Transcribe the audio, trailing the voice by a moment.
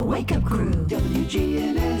Wake Up Crew,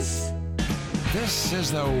 WGNS. This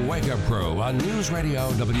is the Wake Up Crew on News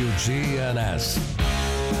Radio WGNS.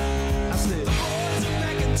 I said, boys are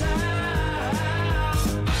back in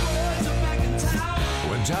town. Boys are back in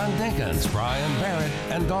town. With John Dinkins, Brian Barrett,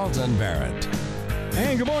 and Dalton Barrett.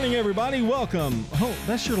 And good morning, everybody. Welcome. Oh,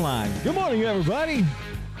 that's your line. Good morning, everybody.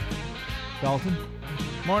 Dalton?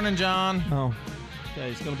 Morning, John. Oh,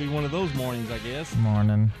 okay. It's going to be one of those mornings, I guess.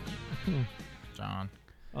 Morning, John.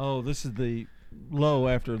 Oh, this is the low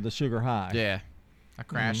after the sugar high. Yeah, I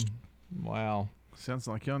crashed. Wow. Sounds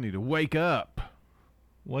like y'all need to wake up.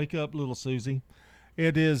 Wake up, little Susie.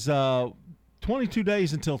 It is 22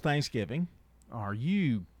 days until Thanksgiving. Are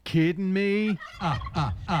you kidding me?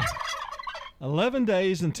 11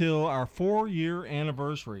 days until our 4-year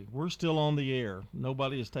anniversary. We're still on the air.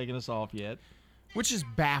 Nobody has taken us off yet. Which is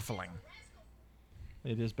baffling.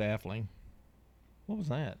 It is baffling. What was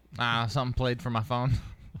that? Something played from my phone.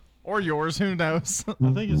 Or yours, who knows? I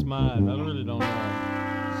think it's mine. I really don't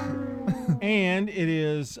know. And it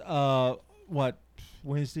is,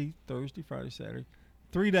 Wednesday, Thursday, Friday, Saturday.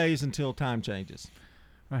 3 days until time changes.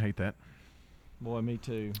 I hate that. Boy, me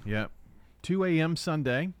too. Yep. 2 a.m.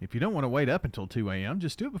 Sunday. If you don't want to wait up until 2 a.m.,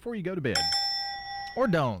 just do it before you go to bed. Or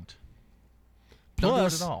don't. Don't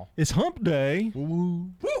Plus, do it at all. it's hump day.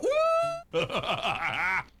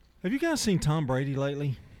 Have you guys seen Tom Brady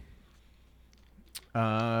lately?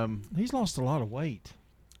 He's lost a lot of weight.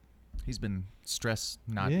 He's been stressed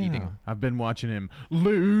not Yeah. eating. I've been watching him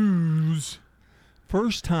lose.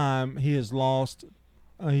 First time he has lost,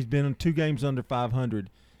 he's been in 2 games under 500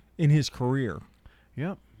 in his career.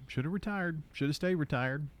 Yep. Should have retired. Should have stayed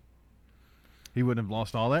retired. He wouldn't have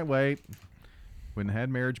lost all that weight. Wouldn't have had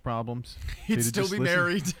marriage problems. He'd still be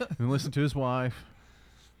married. And listen to his wife.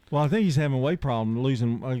 Well, I think he's having a weight problem.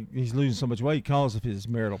 He's losing so much weight because of his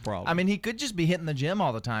marital problem. I mean, he could just be hitting the gym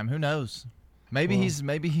all the time. Who knows? Maybe he's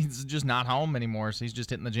just not home anymore, so he's just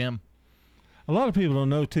hitting the gym. a lot of people don't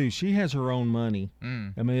know too. She has her own money.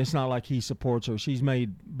 Mm. I mean, it's not like he supports her. She's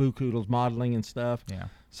made bukudos modeling and stuff. Yeah.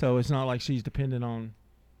 So it's not like she's dependent on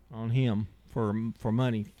him for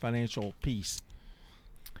money, financial peace.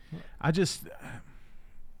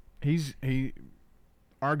 He's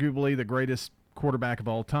arguably the greatest quarterback of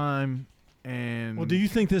all time. And Well, do you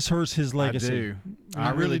think this hurts his legacy? I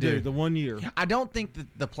I really do. do. The 1 year. I don't think that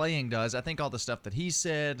the playing does. I think all the stuff that he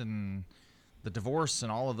said and the divorce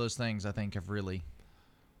and all of those things, I think, have really.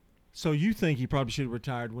 So you think he probably should have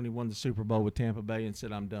retired when he won the Super Bowl with Tampa Bay and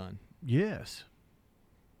said, "I'm done." Yes.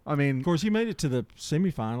 I mean, Of course, he made it to the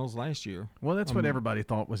semifinals last year. well, that's what everybody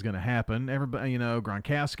thought was going to happen. Everybody,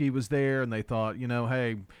 Gronkowski was there, and they thought,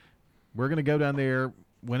 hey, we're going to go down there,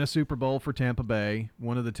 win a Super Bowl for Tampa Bay,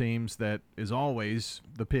 one of the teams that is always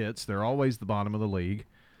the pits. They're always the bottom of the league.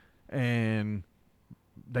 And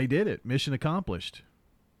they did it. Mission accomplished.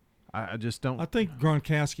 I just don't. I think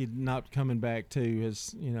Gronkowski not coming back too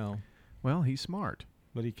is, Well, he's smart.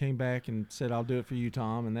 but he came back and said, "I'll do it for you,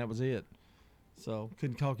 Tom," and that was it. So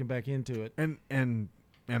couldn't talk him back into it. And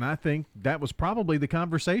I think that was probably the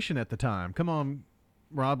conversation at the time. Come on,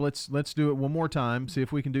 Rob, let's do it one more time. See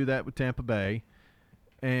if we can do that with Tampa Bay.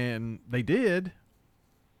 And they did.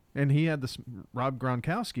 And Rob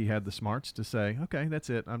Gronkowski had the smarts to say, "Okay, that's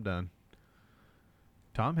it. I'm done."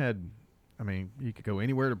 Tom he could go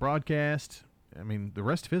anywhere to broadcast. The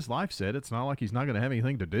rest of his life said it's not like he's not going to have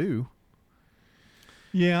anything to do.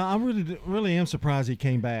 Yeah, I really am surprised he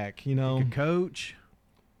came back. He could coach,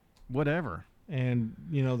 whatever. And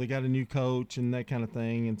they got a new coach and that kind of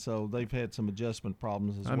thing, and so they've had some adjustment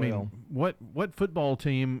problems as well. What football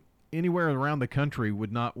team anywhere around the country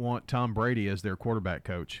would not want Tom Brady as their quarterback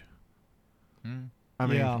coach?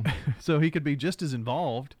 Yeah. So he could be just as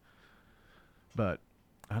involved, but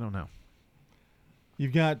I don't know.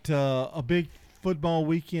 You've got a big football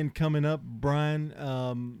weekend coming up, Brian.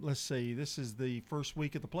 Let's see. This is the first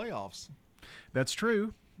week of the playoffs. That's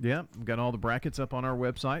true. Yeah, we've got all the brackets up on our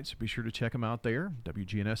website, so be sure to check them out there,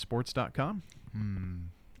 WGNSSports.com.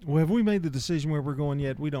 Well, have we made the decision where we're going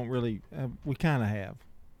yet? We don't really. We kind of have.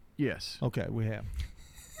 Yes. Okay, we have.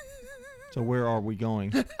 So where are we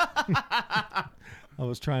going? I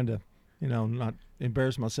was trying to, not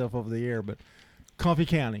embarrass myself over the air, but Coffee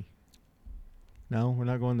County. No, we're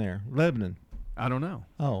not going there. Lebanon. I don't know.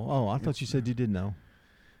 Oh, I thought you said you did know.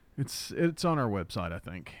 It's on our website, I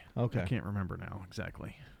think. Okay. I can't remember now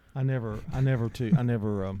exactly. I never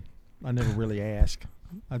really ask.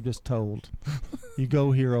 I'm just told. You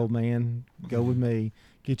go here, old man. Go with me.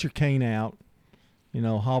 Get your cane out.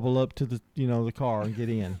 Hobble up to the the car and get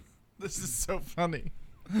in. This is so funny.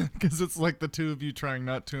 Because it's like the two of you trying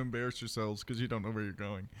not to embarrass yourselves because you don't know where you're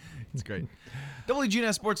going. It's great.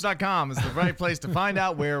 WGNSSports.com is the right place to find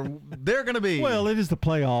out where they're going to be. Well, it is the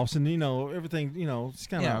playoffs, and everything. It's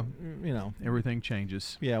kind of Everything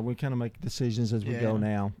changes. Yeah, we kind of make decisions as we go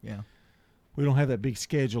now. Yeah. We don't have that big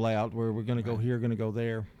schedule out where we're going to go here, going to go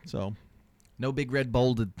there. So No big red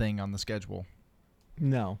bolded thing on the schedule.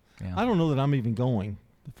 no, Yeah. I don't know that I'm even going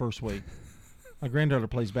the first week. My granddaughter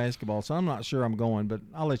plays basketball, so I'm not sure I'm going, but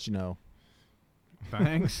I'll let you know.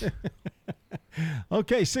 Thanks.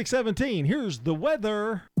 Okay, 6:17. Here's the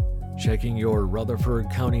weather. Checking your Rutherford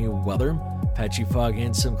County weather. Patchy fog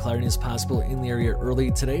and some cloudiness possible in the area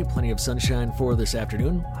early today. Plenty of sunshine for this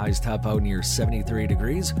afternoon. Highs top out near 73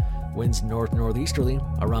 degrees. Winds north-northeasterly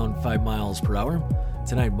around 5 miles per hour.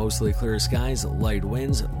 Tonight, mostly clear skies, light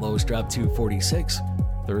winds. Lows drop to 46.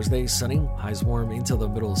 Thursday, sunny. Highs warm into the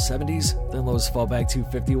middle 70s. Then lows fall back to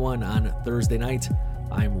 51 on Thursday night.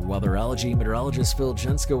 I'm weatherology meteorologist Phil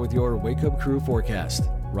Jensko with your Wake Up Crew forecast.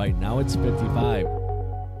 Right now, it's 55.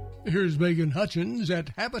 Here's Megan Hutchins at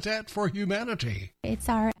Habitat for Humanity. It's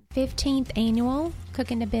our 15th annual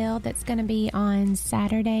Cooking to Build that's going to be on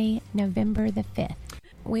Saturday, November the 5th.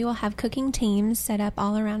 We will have cooking teams set up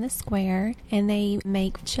all around the square, and they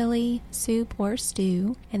make chili, soup, or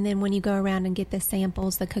stew. And then when you go around and get the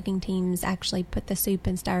samples, the cooking teams actually put the soup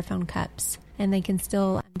in styrofoam cups, and they can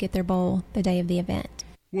still get their bowl the day of the event.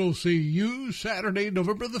 We'll see you Saturday,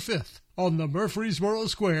 November the 5th on the Murfreesboro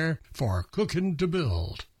Square for Cooking to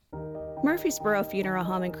Build. Murfreesboro Funeral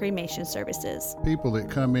Home and Cremation Services. People that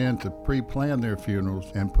come in to pre-plan their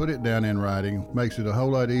funerals and put it down in writing makes it a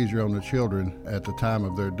whole lot easier on the children at the time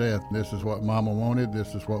of their death. This is what Mama wanted.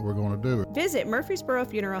 This is what we're going to do. Visit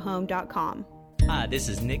murfreesborofuneralhome.com. Hi, this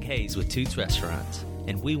is Nick Hayes with Toots Restaurants,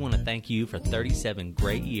 and we want to thank you for 37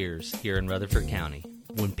 great years here in Rutherford County.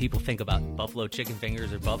 When people think about buffalo chicken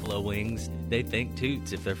fingers or buffalo wings, they think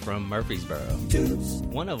Toots if they're from Murfreesboro. Toots.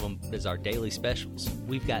 One of them is our daily specials.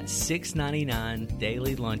 We've got $6.99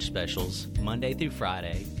 daily lunch specials Monday through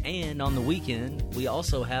Friday, and on the weekend, we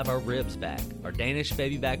also have our ribs back. Our Danish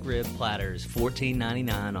baby back rib platters,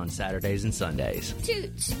 $14.99 on Saturdays and Sundays.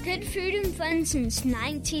 Toots, good food and fun since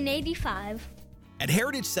 1985. At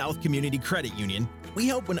Heritage South Community Credit Union, we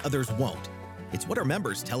help when others won't. It's what our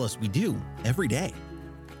members tell us we do every day.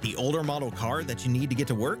 The older model car that you need to get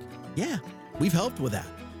to work? Yeah, we've helped with that.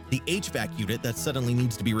 The HVAC unit that suddenly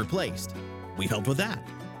needs to be replaced? We've helped with that.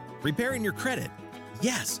 Repairing your credit?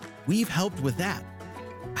 Yes, we've helped with that.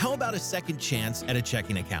 How about a second chance at a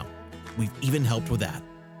checking account? We've even helped with that.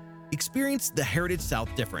 Experience the Heritage South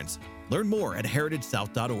difference. Learn more at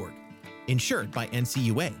heritagesouth.org. Insured by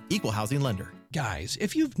NCUA, Equal Housing Lender. Guys,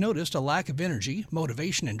 if you've noticed a lack of energy,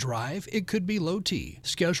 motivation, and drive, it could be low T.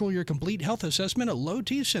 Schedule your complete health assessment at Low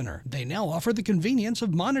T Center. They now offer the convenience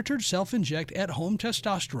of monitored self-inject at-home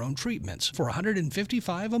testosterone treatments for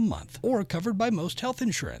 $155 a month, or covered by most health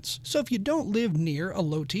insurance. So if you don't live near a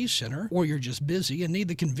Low T Center, or you're just busy and need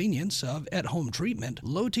the convenience of at-home treatment,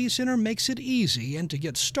 Low T Center makes it easy, and to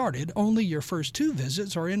get started, only your first 2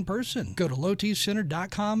 visits are in person. Go to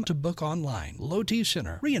lowtcenter.com to book online. Low T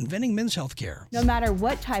Center, reinventing men's healthcare. No matter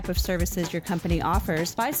what type of services your company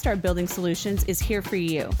offers, ViStar Building Solutions is here for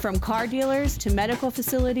you. From car dealers to medical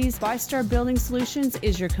facilities, ViStar Building Solutions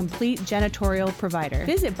is your complete janitorial provider.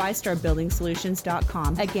 Visit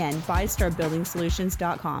ViStarBuildingSolutions.com. Again,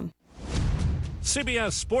 ViStarBuildingSolutions.com.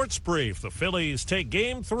 CBS Sports Brief. The Phillies take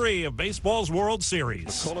Game 3 of baseball's World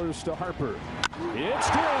Series. Pullers to Harper.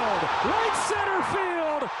 It's drilled. Right center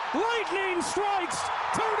field. Lightning strikes.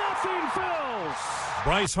 2-0 Phils.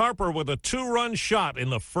 Bryce Harper with a 2-run shot in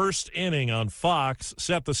the first inning on Fox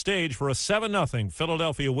set the stage for a 7-0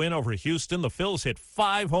 Philadelphia win over Houston. The Phils hit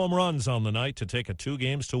 5 home runs on the night to take a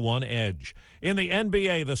 2-1 edge. In the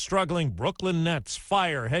NBA, the struggling Brooklyn Nets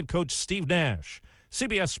fire head coach Steve Nash.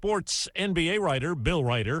 CBS Sports NBA writer Bill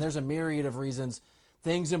Ryder. There's a myriad of reasons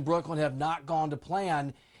things in Brooklyn have not gone to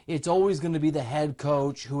plan. It's always going to be the head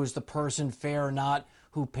coach who is the person, fair or not,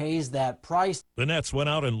 who pays that price. The Nets went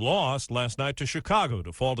out and lost last night to Chicago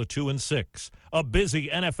to fall to 2-6. A busy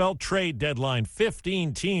NFL trade deadline.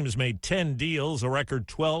 15 teams made 10 deals, a record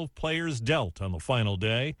 12 players dealt on the final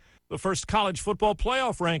day. The first college football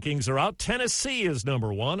playoff rankings are out. Tennessee is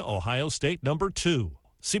number 1, Ohio State number 2.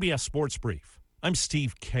 CBS Sports Brief. I'm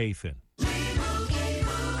Steve Kathan.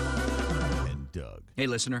 Doug. Hey,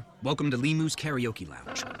 listener. Welcome to Limu's Karaoke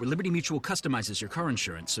Lounge, where Liberty Mutual customizes your car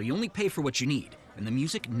insurance so you only pay for what you need, and the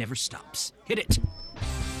music never stops. Hit it.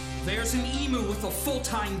 There's an emu with a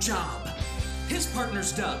full-time job. His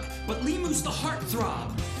partner's Doug, but Limu's the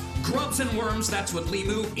heartthrob. Grubs and worms, that's what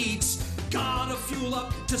Limu eats. Gotta fuel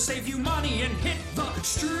up to save you money and hit the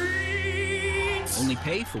streets. Only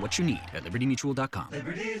pay for what you need at LibertyMutual.com.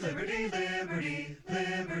 Liberty, liberty, liberty,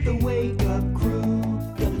 liberty. The Wake Up Crew,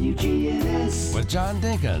 WGNS. With John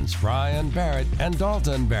Dinkins, Brian Barrett, and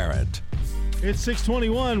Dalton Barrett. It's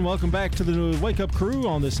 6:21. Welcome back to the Wake Up Crew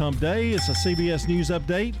on this hump day. It's a CBS News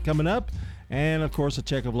update coming up. And, of course, a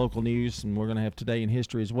check of local news. And we're going to have Today in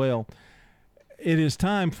History as well. It is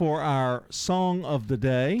time for our Song of the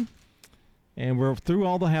Day. And we're through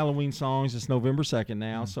all the Halloween songs. It's November 2nd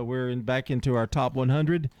now. So we're back into our top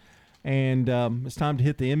 100. And it's time to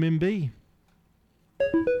hit the MMB.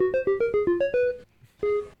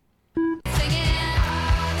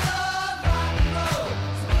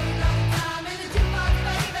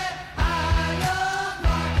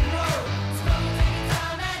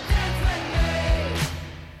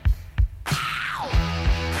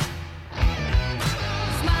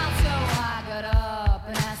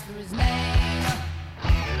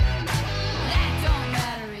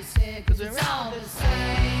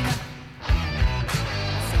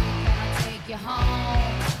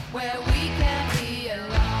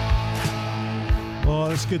 Well,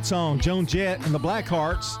 that's a good song. Joan Jett and the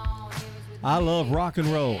Blackhearts. I love rock and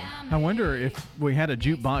roll. I wonder if we had a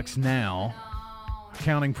jukebox now,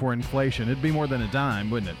 accounting for inflation, it'd be more than a dime,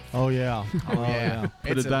 wouldn't it? Oh, yeah. Oh, yeah.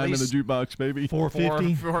 Put a dime in the jukebox, baby.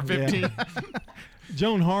 $4.50. $4.50. Yeah.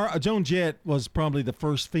 Joan Jett was probably the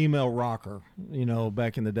first female rocker,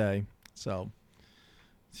 back in the day. So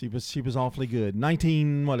she was awfully good.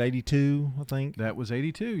 82, I think. That was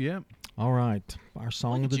 82, yeah. All right, our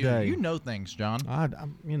song of the day. You know things, John.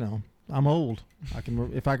 I'm old.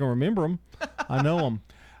 If I can remember them, I know them.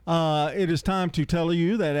 It is time to tell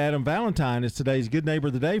you that Adam Valentine is today's Good Neighbor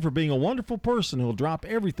of the Day for being a wonderful person who will drop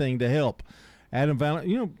everything to help. Adam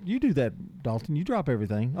Valentine, you do that, Dalton. You drop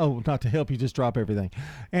everything. Oh, not to help, you just drop everything.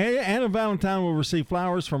 And Adam Valentine will receive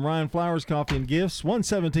flowers from Ryan Flowers Coffee and Gifts,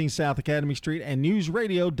 117 South Academy Street, and News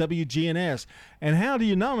Radio WGNS. And how do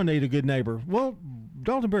you nominate a good neighbor? Well,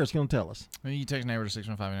 Dalton Barrett's going to tell us. You text neighbor to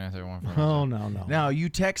 615-931. Oh, no. Now, you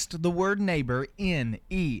text the word neighbor,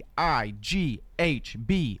 NEIGHBOR,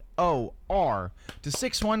 to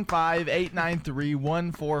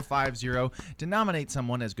 615-893-1450 to nominate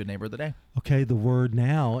someone as Good Neighbor of the Day. Okay, the word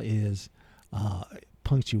now is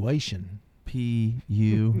punctuation. PUNCTION.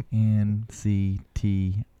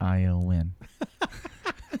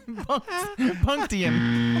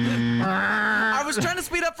 Punctian. I was trying to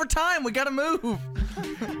speed up for time. We got to move.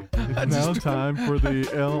 It's now time for the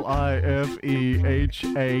LIFEHAK.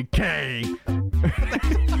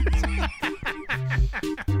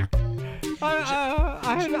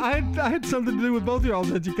 I had something to do with both of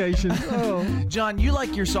y'all's education. Oh. John, you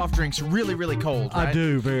like your soft drinks really, really cold, right? I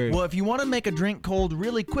do, very. Well, if you want to make a drink cold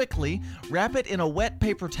really quickly, wrap it in a wet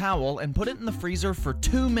paper towel and put it in the freezer for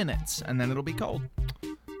 2 minutes, and then it'll be cold.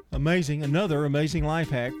 Amazing. Another amazing life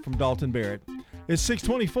hack from Dalton Barrett. It's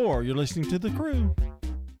 6:24. You're listening to The Crew.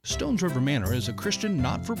 Stones River Manor is a Christian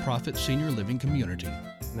not-for-profit senior living community.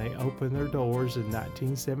 They opened their doors in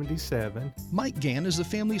 1977. Mike Gann is the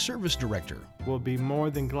family service director. We'll be more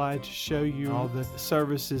than glad to show you all the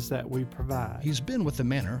services that we provide. He's been with the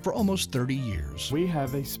manor for almost 30 years. We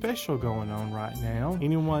have a special going on right now.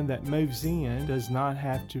 Anyone that moves in does not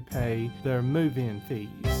have to pay their move-in fees.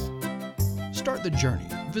 Start the journey.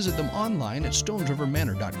 Visit them online at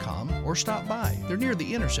stonesrivermanor.com or stop by. They're near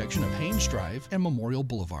the intersection of Haynes Drive and Memorial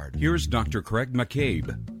Boulevard. Here's Dr. Craig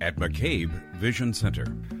McCabe at McCabe Vision Center.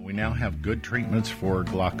 We now have good treatments for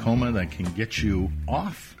glaucoma that can get you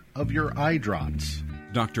off of your eye drops.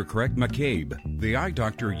 Dr. Craig McCabe, the eye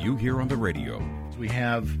doctor you hear on the radio. We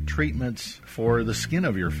have treatments for the skin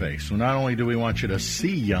of your face. So not only do we want you to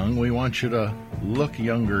see young, we want you to look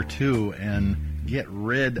younger too and get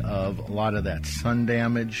rid of a lot of that sun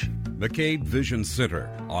damage. McCabe Vision Center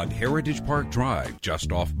on Heritage Park Drive,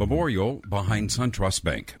 just off Memorial, behind SunTrust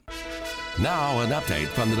Bank. Now an update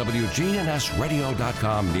from the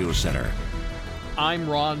WGNSradio.com News Center. I'm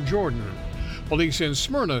Ron Jordan. Police in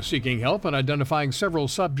Smyrna seeking help in identifying several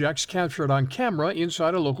subjects captured on camera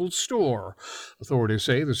inside a local store. Authorities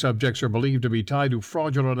say the subjects are believed to be tied to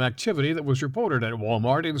fraudulent activity that was reported at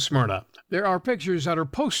Walmart in Smyrna. There are pictures that are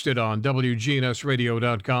posted on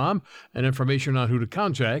WGNSradio.com and information on who to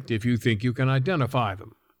contact if you think you can identify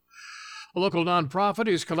them. A local nonprofit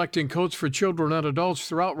is collecting coats for children and adults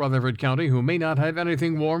throughout Rutherford County who may not have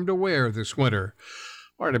anything warm to wear this winter.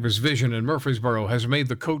 Part of his vision in Murfreesboro has made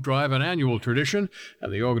the coat drive an annual tradition,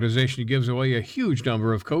 and the organization gives away a huge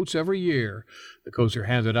number of coats every year. The coats are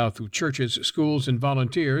handed out through churches, schools, and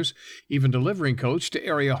volunteers, even delivering coats to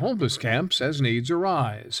area homeless camps as needs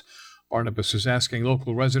arise. Barnabas is asking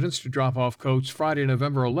local residents to drop off coats Friday,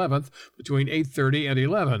 November 11th between 8:30 and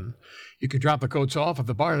 11. You can drop the coats off at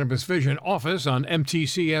the Barnabas Vision office on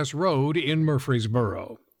MTCS Road in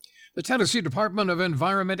Murfreesboro. The Tennessee Department of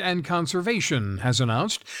Environment and Conservation has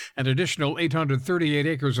announced an additional 838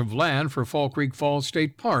 acres of land for Fall Creek Falls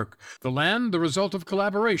State Park. The land, the result of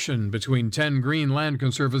collaboration between 10 Green Land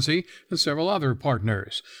Conservancy and several other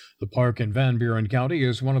partners. The park in Van Buren County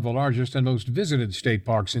is one of the largest and most visited state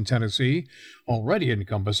parks in Tennessee, already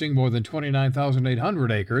encompassing more than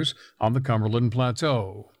 29,800 acres on the Cumberland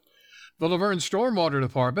Plateau. The Laverne Stormwater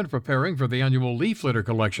Department preparing for the annual leaf litter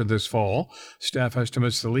collection this fall. Staff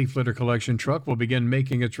estimates the leaf litter collection truck will begin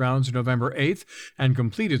making its rounds November 8th and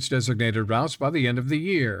complete its designated routes by the end of the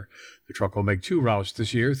year. The truck will make 2 routes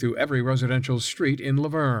this year through every residential street in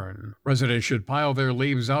Laverne. Residents should pile their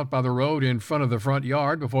leaves out by the road in front of the front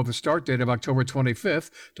yard before the start date of October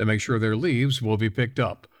 25th to make sure their leaves will be picked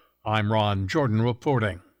up. I'm Ron Jordan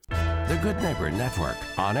reporting. The Good Neighbor Network,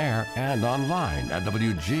 on air and online at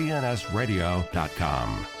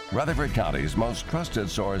WGNSradio.com. Rutherford County's most trusted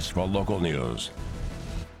source for local news.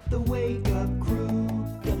 The Wake Up Crew,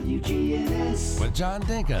 WGNS. With John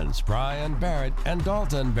Dinkins, Brian Barrett, and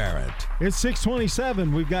Dalton Barrett. It's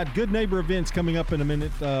 6:27. We've got Good Neighbor events coming up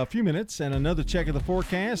in a few minutes, and another check of the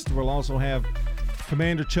forecast. We'll also have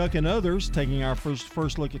Commander Chuck and others taking our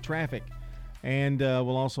first look at traffic. And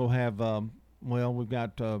we'll also have, we've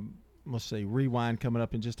got... let's see, Rewind coming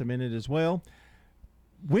up in just a minute as well.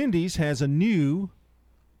 Wendy's has a new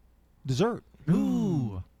dessert.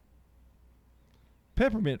 Ooh.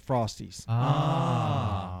 Peppermint Frosties.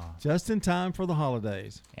 Ah. Just in time for the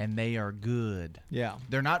holidays. And they are good. Yeah.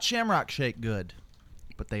 They're not Shamrock Shake good,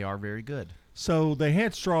 but they are very good. So they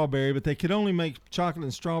had strawberry, but they could only make chocolate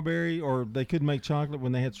and strawberry, or they couldn't make chocolate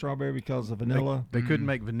when they had strawberry because of vanilla. They couldn't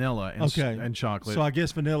make vanilla and chocolate. So I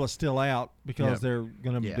guess vanilla's still out because they're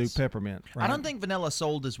going to do peppermint. Right? I don't think vanilla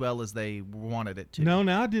sold as well as they wanted it to. No,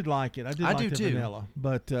 I did like it. I do like the too. vanilla,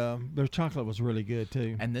 but their chocolate was really good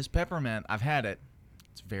too. And this peppermint, I've had it.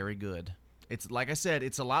 It's very good. It's like I said,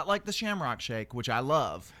 it's a lot like the Shamrock Shake, which I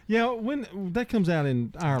love. Yeah, when that comes out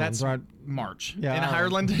in Ireland, That's right? March. Yeah, in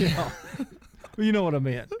Ireland. Yeah. Well, you know what I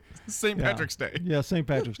meant. St. Patrick's Day. Yeah, St.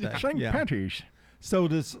 Patrick's Day. St. Patrick's. So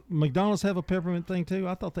does McDonald's have a peppermint thing too?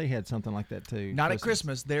 I thought they had something like that too. Not at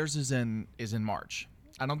Christmas. Theirs is in March.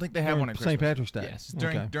 I don't think they have one at Christmas. St. Patrick's Day. Yes,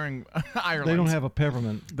 during Ireland. They don't have a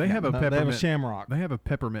peppermint. They have a peppermint. They have a Shamrock. They have a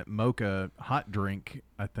peppermint mocha hot drink,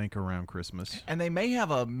 I think, around Christmas. And they may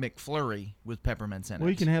have a McFlurry with peppermints in it. Well,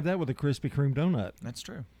 you can have that with a Krispy Kreme donut. That's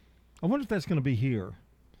true. I wonder if that's going to be here.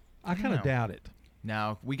 I kind of doubt it.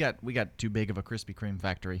 No, we got too big of a Krispy Kreme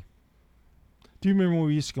factory. Do you remember when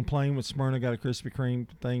we used to complain when Smyrna got a Krispy Kreme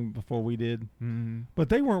thing before we did? Mm-hmm. But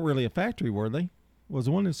they weren't really a factory, were they? Was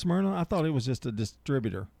the one in Smyrna? I thought it was just a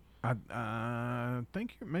distributor. I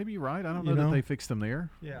think maybe you're right. I don't know that they fixed them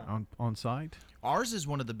there. Yeah. On site. Ours is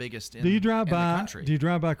one of the biggest in, do you drive in by, the country. Do you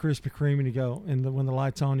drive by Krispy Kreme and you go, and when the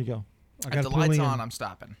light's on, you go, I got If the light's on, I'm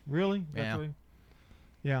stopping. Really? Yeah.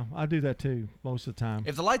 Yeah, I do that too most of the time.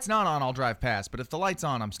 If the light's not on, I'll drive past. But if the light's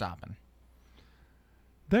on, I'm stopping.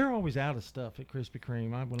 They're always out of stuff at Krispy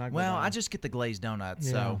Kreme. I just get the glazed donuts.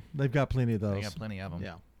 Yeah, so they've got plenty of those. They got plenty of them.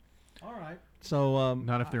 Yeah. All right. So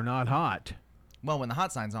not if they're not hot. Well, when the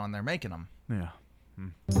hot sign's on, they're making them. Yeah.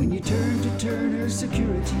 When you turn to Turner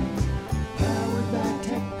Security, powered by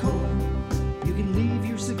TechCore, you can leave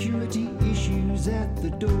your security issues at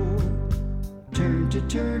the door. Turn to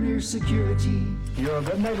Turner Security. You're a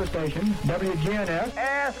Good Neighbor station, WGNS.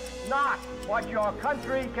 Ask not what your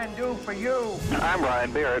country can do for you. I'm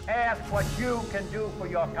Brian Barrett. Ask what you can do for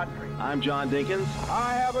your country. I'm John Dinkins.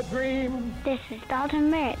 I have a dream. This is Dalton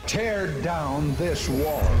Merritt. Tear down this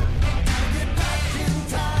wall.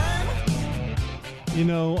 You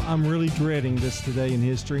know, I'm really dreading this today in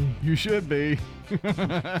history. You should be.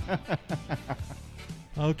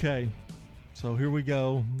 Okay. So here we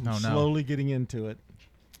go. Slowly getting into it.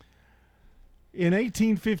 In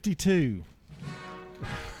 1852,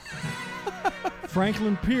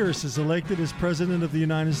 Franklin Pierce is elected as President of the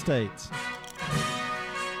United States.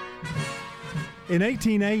 In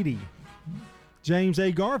 1880, James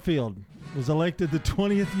A. Garfield was elected the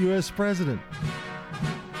 20th U.S. President.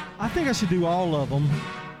 I think I should do all of them.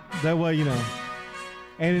 That way, you know.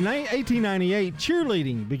 And in 1898,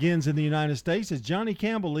 cheerleading begins in the United States as Johnny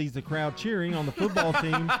Campbell leads the crowd cheering on the football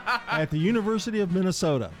team at the University of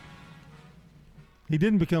Minnesota. He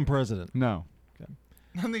didn't become president. No. Okay.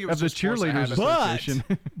 I think it was the just forced to cheerleaders have it. association.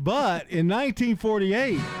 But in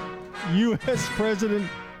 1948, U.S. President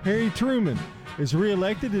Harry Truman is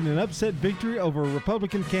reelected in an upset victory over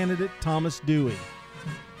Republican candidate Thomas Dewey.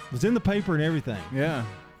 It was in the paper and everything. Yeah.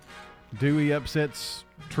 Dewey upsets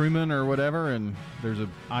Truman or whatever, and there's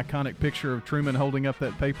an iconic picture of Truman holding up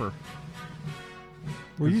that paper.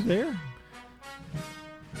 Were you there?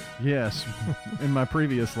 Yes, in my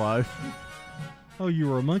previous life. Oh, you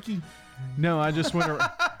were a monkey? No, I just went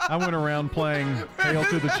around playing Hail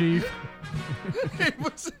to the Chief.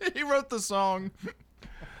 He wrote the song.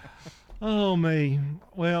 Oh, me.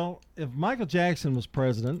 Well, if Michael Jackson was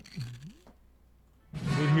president,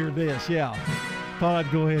 we'd hear this. Yeah. Thought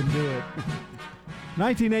I'd go ahead and do it.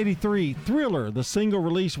 1983, Thriller, the single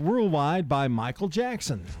released worldwide by Michael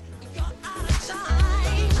Jackson.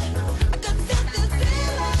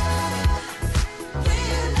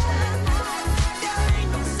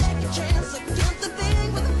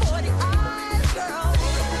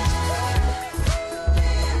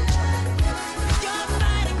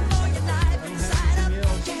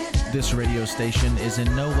 This radio station is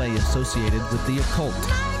in no way associated with the occult.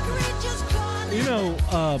 You know,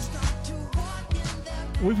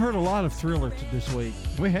 we've heard a lot of Thriller this week.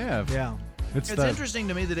 We have. Yeah. It's interesting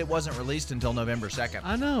to me that it wasn't released until November 2nd.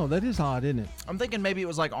 I know. That is odd, isn't it? I'm thinking maybe it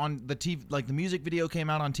was like on the TV, like the music video came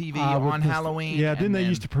out on TV on Halloween. Yeah, didn't they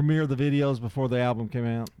used to premiere the videos before the album came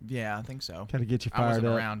out? Yeah, I think so. Kind of get you I fired wasn't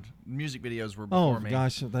up. around. Music videos were before me. Oh,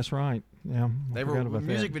 gosh, that's right. Yeah.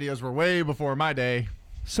 Music videos were way before my day.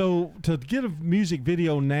 So to get a music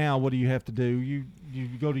video now, what do you have to do? You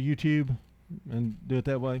go to YouTube and do it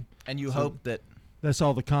that way? And you hope that... That's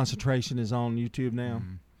all the concentration is on YouTube now.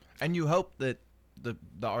 Mm-hmm. And you hope that the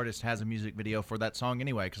artist has a music video for that song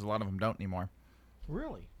anyway, because a lot of them don't anymore.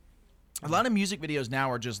 Really? A lot of music videos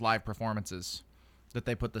now are just live performances that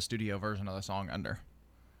they put the studio version of the song under.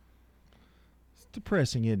 It's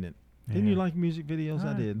depressing, isn't it? Yeah. Didn't you like music videos?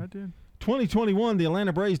 I did. 2021, the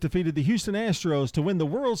Atlanta Braves defeated the Houston Astros to win the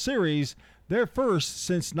World Series, their first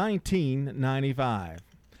since 1995.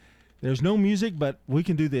 There's no music, but we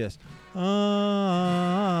can do this. Well,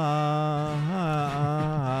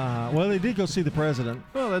 they did go see the president.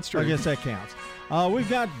 Well, that's true. I guess that counts. We've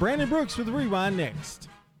got Brandon Brooks with the Rewind next.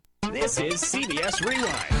 This is CBS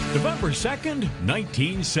Rewind. November 2nd,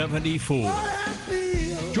 1974.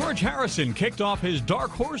 George Harrison kicked off his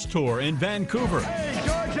Dark Horse Tour in Vancouver. Hey,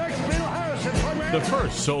 George H. Bill Harrison from The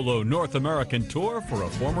first solo North American tour for a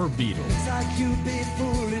former Beatle.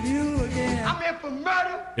 I'm here for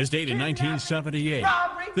murder. Is dated 1978.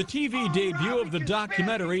 The TV debut of the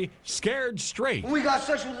documentary Scared Straight. When we got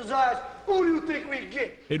sexual desires, who do you think we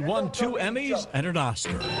get? It won 2 Emmys and an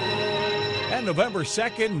Oscar. And November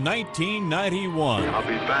 2nd, 1991. I'll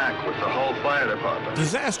be back with the whole fire department.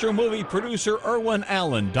 Disaster movie producer Irwin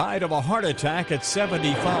Allen died of a heart attack at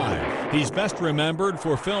 75. He's best remembered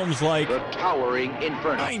for films like The Towering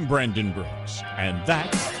Inferno. I'm Brendan Brooks, and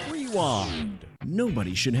that's Rewind.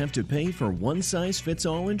 Nobody should have to pay for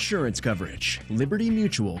one-size-fits-all insurance coverage. Liberty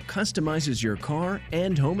Mutual customizes your car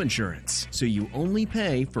and home insurance, so you only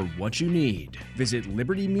pay for what you need. Visit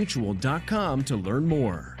libertymutual.com to learn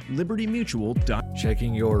more. libertymutual.com.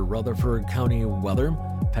 Checking your Rutherford County weather.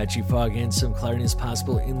 Patchy fog and some cloudiness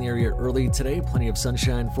possible in the area early today. Plenty of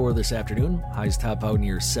sunshine for this afternoon. Highs top out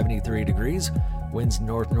near 73 degrees. Winds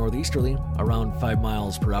north-northeasterly around 5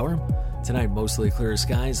 miles per hour. Tonight, mostly clear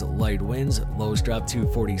skies, light winds, lows drop to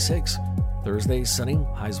 46. Thursday, sunny,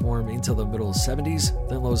 highs warm into the middle 70s,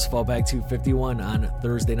 then lows fall back to 51 on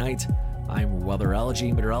Thursday night. I'm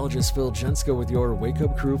weatherology meteorologist Phil Jenska with your Wake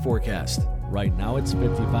Up Crew forecast. Right now, it's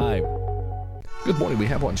 55. Good morning. We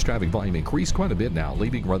have watched traffic volume increase quite a bit now,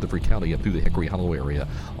 leaving Rutherford County up through the Hickory Hollow area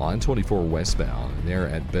on 24 westbound. There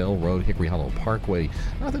at Bell Road, Hickory Hollow Parkway,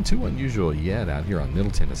 nothing too unusual yet out here on Middle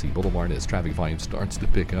Tennessee Boulevard as traffic volume starts to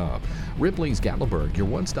pick up. Ripley's Gatlinburg, your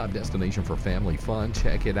one-stop destination for family fun.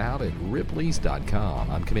 Check it out at ripley's.com.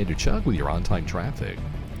 I'm Commander Chuck with your on-time traffic.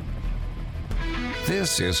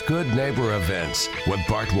 This is Good Neighbor Events with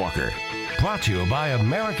Bart Walker. Brought to you by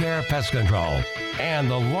AmeriCare Pest Control and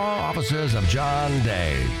the law offices of John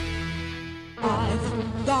Day.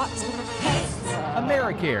 I've got pets.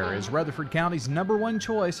 AmeriCare is Rutherford County's #1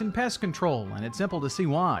 choice in pest control, and it's simple to see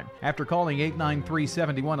why. After calling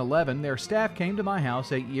 893-7111, their staff came to my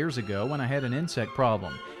house 8 years ago when I had an insect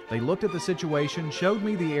problem. They looked at the situation, showed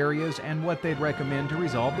me the areas and what they'd recommend to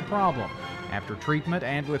resolve the problem. After treatment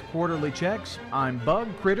and with quarterly checks, I'm bug,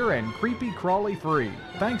 critter, and creepy crawly free.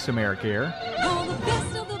 Thanks, AmeriCare. All the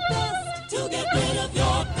best of the best to get rid of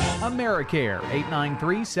your pets. AmeriCare,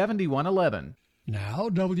 893-7111. Now,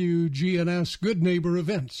 WGNS Good Neighbor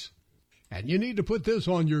Events. And you need to put this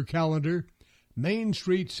on your calendar. Main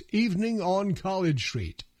Street's Evening on College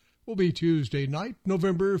Street will be Tuesday night,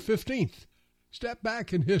 November 15th. Step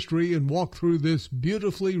back in history and walk through this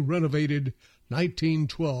beautifully renovated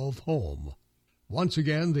 1912 home. Once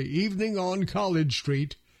again, the evening on College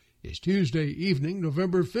Street is Tuesday evening,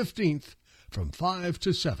 November 15th, from 5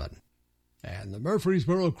 to 7. And the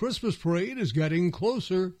Murfreesboro Christmas Parade is getting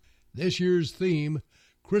closer. This year's theme,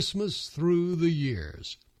 Christmas Through the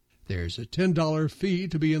Years. There's a $10 fee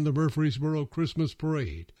to be in the Murfreesboro Christmas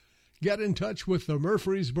Parade. Get in touch with the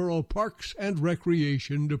Murfreesboro Parks and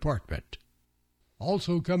Recreation Department.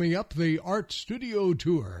 Also coming up, the Art Studio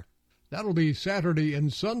Tour. That'll be Saturday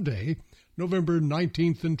and Sunday, November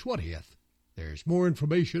 19th and 20th. There's more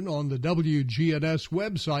information on the WGNS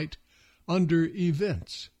website under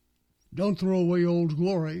Events. Don't throw away Old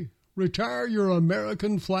Glory. Retire your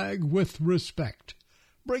American flag with respect.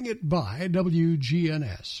 Bring it by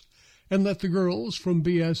WGNS. And let the girls from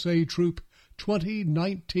BSA Troop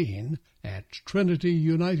 2019 at Trinity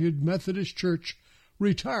United Methodist Church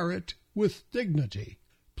retire it with dignity.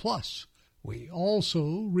 Plus, we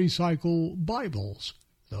also recycle Bibles.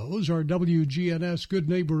 Those are WGNS Good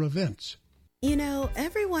Neighbor events. You know,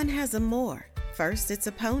 everyone has a more. First, it's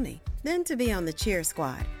a pony. Then to be on the cheer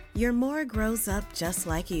squad. Your more grows up just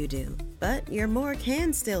like you do. But your more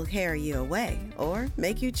can still carry you away or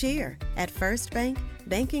make you cheer. At First Bank,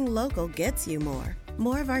 banking local gets you more.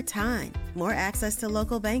 More of our time, more access to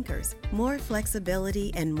local bankers, more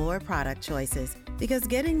flexibility, and more product choices. Because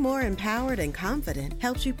getting more empowered and confident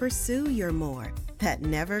helps you pursue your more. That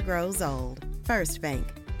never grows old. First Bank.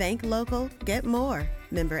 Bank local, get more.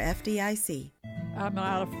 Member FDIC. I'm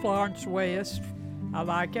out of Florence West. I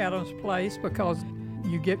like Adams Place because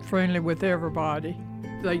you get friendly with everybody.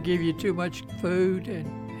 They give you too much food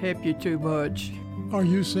and help you too much. Are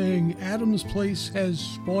you saying Adams Place has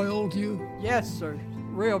spoiled you? Yes, sir.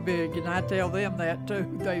 Real big, and I tell them that too.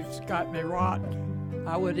 They've got me rotten.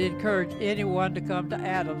 I would encourage anyone to come to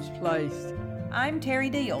Adams Place. I'm Terry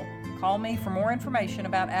Deal. Call me for more information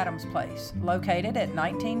about Adams Place, located at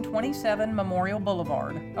 1927 Memorial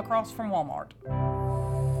Boulevard, across from Walmart.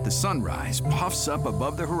 The sunrise puffs up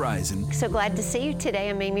above the horizon. So glad to see you today.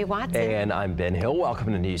 I'm Amy Watson. And I'm Ben Hill.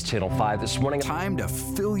 Welcome to News Channel 5 this morning. Time to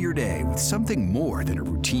fill your day with something more than a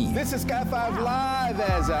routine. This is Sky 5 Live,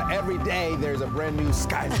 as every day there's a brand new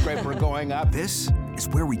skyscraper going up. This is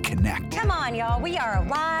where we connect. Come on, y'all. We are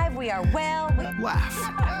alive. We are well. Laugh.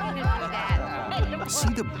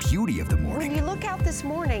 See the beauty of the morning. When you look out this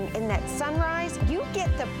morning in that sunrise, you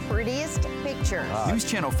get the prettiest pictures. News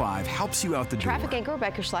Channel 5 helps you out the door. Traffic anchor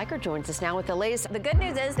Rebecca Schleicher joins us now with the latest. The good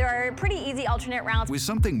news is there are pretty easy alternate routes. With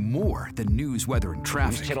something more than news, weather, and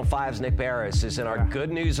traffic. News Channel 5's Nick Barris is in our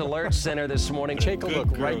Good News Alert Center this morning. Take a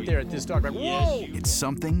look right there at this dog. Whoa! It's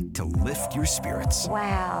something to lift your spirits.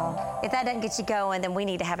 Wow. If that doesn't get you going, then we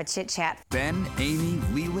need to have a chit chat. Ben, Amy,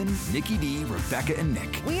 Leland, Nikki D, Rebecca, and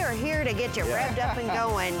Nick. We are here to get you revved up and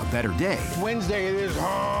going. A better day. Wednesday, it is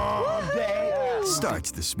hump day.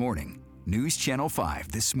 Starts this morning. News Channel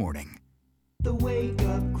 5 this morning. The Wake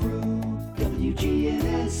Up Crew,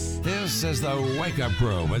 WGNS. This is the Wake Up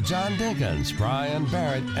Crew with John Dinkins, Brian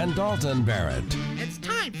Barrett, and Dalton Barrett. It's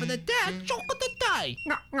time for the dad joke of the day.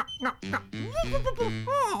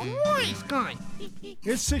 Oh, nice guy.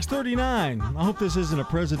 It's 6:39. I hope this isn't a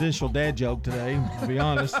presidential dad joke today, to be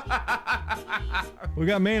honest. We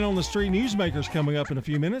got Man on the Street Newsmakers coming up in a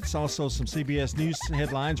few minutes. Also some CBS News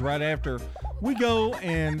headlines right after we go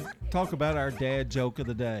and talk about our dad joke of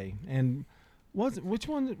the day. And which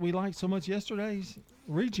one that we liked so much yesterday's?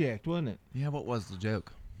 Reject, wasn't it? Yeah, what was the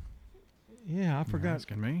joke? Yeah, I forgot. You're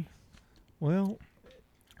asking me? Well,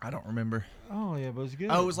 I don't remember. Oh, yeah, but it was good.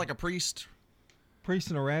 Oh, it was like a priest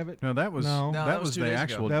and a rabbit? No, that was that was the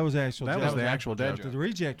actual. That was actual. That was the actual dad joke. The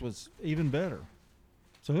reject was even better.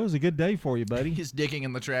 So it was a good day for you, buddy. He's digging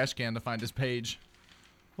in the trash can to find his page.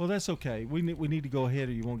 Well, that's okay. We need to go ahead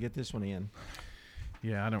or you won't get this one in.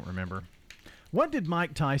 Yeah, I don't remember. What did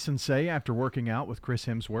Mike Tyson say after working out with Chris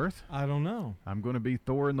Hemsworth? I don't know. I'm going to be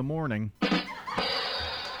Thor in the morning.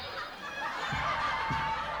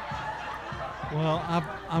 Well,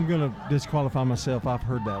 I'm going to disqualify myself. I've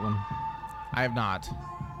heard that one. I have not.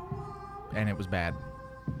 And it was bad.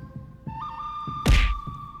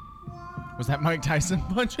 Was that Mike Tyson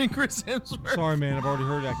punching Chris Hemsworth? Sorry, man. I've already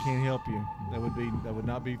heard it. I can't help you. That would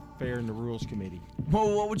not be fair in the Rules Committee.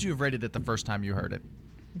 Well, what would you have rated it the first time you heard it?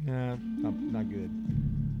 Nah, not good.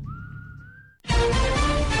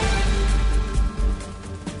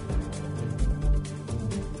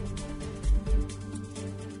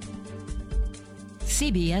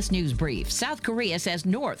 CBS News Brief. South Korea says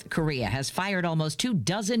North Korea has fired almost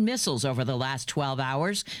 24 missiles over the last 12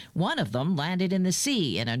 hours. One of them landed in the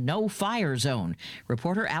sea in a no-fire zone.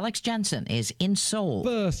 Reporter Alex Jensen is in Seoul.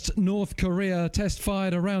 First, North Korea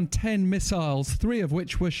test-fired around 10 missiles, 3 of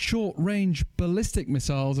which were short-range ballistic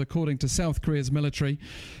missiles, according to South Korea's military.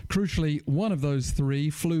 Crucially, one of those 3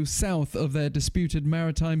 flew south of their disputed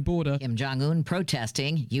maritime border. Kim Jong-un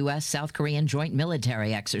protesting U.S.-South Korean joint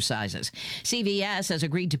military exercises. CVS has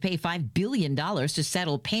agreed to pay $5 billion to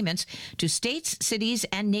settle payments to states, cities,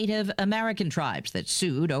 and Native American tribes that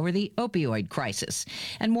sued over the opioid crisis.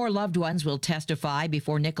 And more loved ones will testify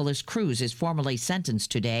before Nicholas Cruz is formally sentenced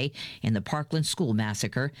today in the Parkland school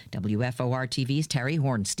massacre. WFOR-TV's Terry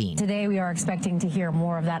Hornstein. Today we are expecting to hear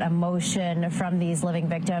more of that emotion from these living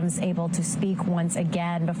victims, able to speak once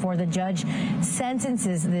again before the judge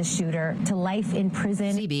sentences this shooter to life in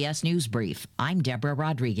prison. CBS News Brief. I'm Deborah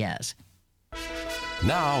Rodriguez.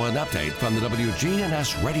 Now an update from the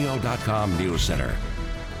WGNSradio.com News Center.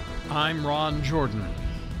 I'm Ron Jordan.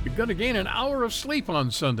 You're going to gain an hour of sleep on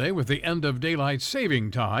Sunday with the end of daylight saving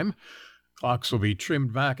time. Clocks will be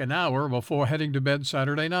trimmed back an hour before heading to bed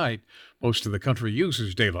Saturday night. Most of the country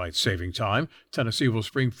uses daylight saving time. Tennessee will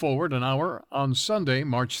spring forward an hour on Sunday,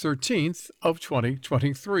 March 13th of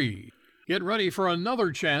 2023. Get ready for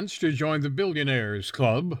another chance to join the Billionaires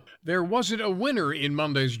Club. There wasn't a winner in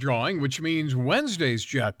Monday's drawing, which means Wednesday's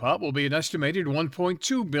jackpot will be an estimated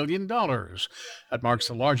 $1.2 billion. That marks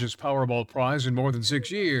the largest Powerball prize in more than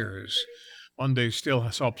 6 years. Monday still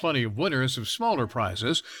saw plenty of winners of smaller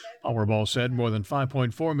prizes. Powerball said more than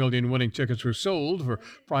 5.4 million winning tickets were sold for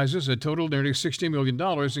prizes that totaled nearly $60 million,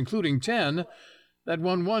 including 10 that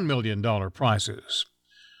won $1 million prizes.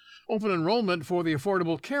 Open enrollment for the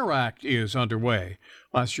Affordable Care Act is underway.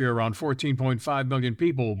 Last year, around 14.5 million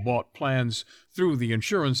people bought plans through the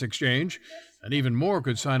insurance exchange, and even more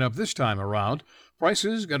could sign up this time around.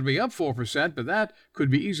 Prices got to be up 4%, but that could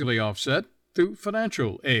be easily offset through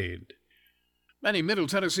financial aid. Many Middle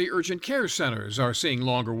Tennessee urgent care centers are seeing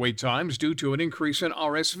longer wait times due to an increase in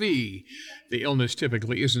RSV. The illness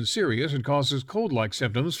typically isn't serious and causes cold-like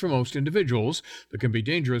symptoms for most individuals, but can be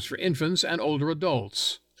dangerous for infants and older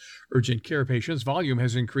adults. Urgent care patients' volume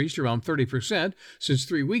has increased around 30% since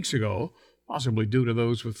 3 weeks ago, possibly due to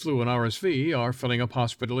those with flu and RSV are filling up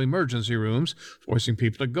hospital emergency rooms, forcing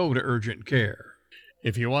people to go to urgent care.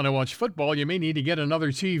 If you want to watch football, you may need to get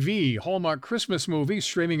another TV. Hallmark Christmas movies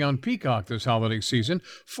streaming on Peacock this holiday season.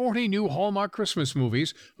 40 new Hallmark Christmas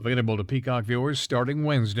movies available to Peacock viewers starting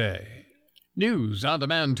Wednesday. News on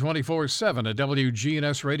demand 24/7 at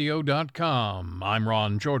WGNSradio.com. I'm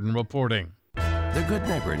Ron Jordan reporting. The Good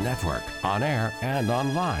Neighbor Network, on air and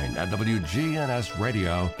online at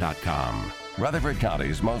WGNSradio.com. Rutherford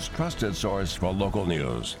County's most trusted source for local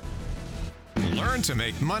news. Learn to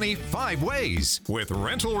make money 5 ways with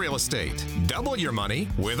rental real estate. Double your money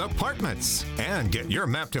with apartments. And get your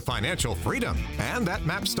map to financial freedom. And that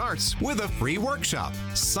map starts with a free workshop.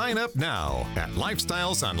 Sign up now at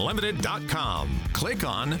lifestylesunlimited.com. Click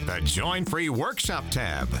on the Join Free Workshop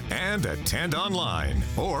tab and attend online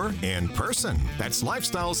or in person. That's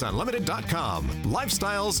lifestylesunlimited.com.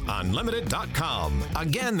 Lifestylesunlimited.com.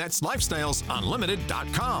 Again, that's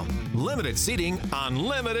lifestylesunlimited.com. Limited seating,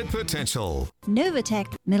 unlimited potential. Novatech,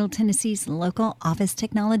 Middle Tennessee's local office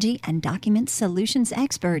technology and document solutions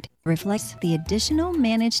expert, reflects the additional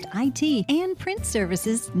managed IT and print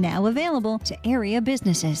services now available to area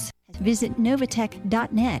businesses. Visit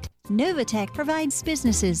Novatech.net. Novatech provides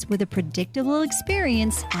businesses with a predictable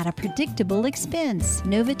experience at a predictable expense.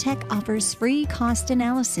 Novatech offers free cost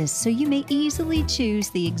analysis so you may easily choose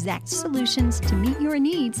the exact solutions to meet your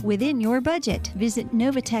needs within your budget. Visit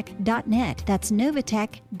Novatech.net. That's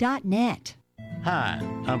Novatech.net. Hi,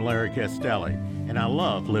 I'm Larry Castelli, and I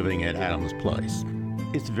love living at Adams Place.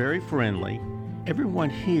 It's very friendly. Everyone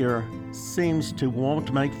here seems to want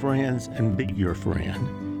to make friends and be your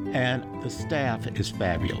friend, and the staff is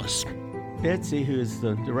fabulous. Betsy, who is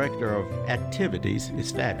the director of activities,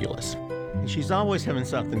 is fabulous. She's always having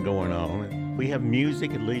something going on. We have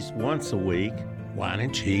music at least once a week, wine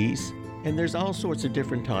and cheese, and there's all sorts of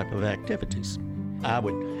different type of activities. I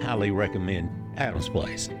would highly recommend Adams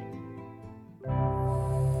Place.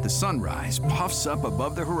 The sunrise puffs up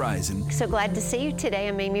above the horizon. So glad to see you today.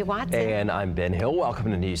 I'm Amy Watson. And I'm Ben Hill. Welcome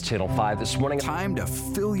to News Channel 5 this morning. Time to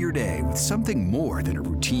fill your day with something more than a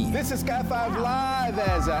routine. This is Sky 5 Live,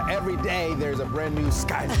 as every day there's a brand new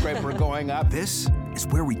skyscraper going up. This is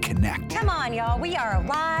where we connect. Come on, y'all. We are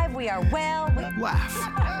alive. We are well. Laugh.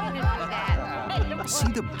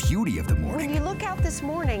 See the beauty of the morning. When you look out this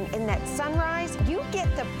morning in that sunrise, you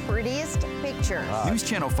get the prettiest pictures. News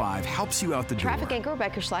Channel 5 helps you out the door. Traffic anchor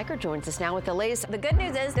Rebecca Schleicher joins us now with the latest. The good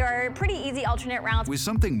news is there are pretty easy alternate routes. With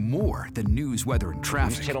something more than news, weather, and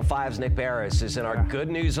traffic. News Channel 5's Nick Barris is in our Good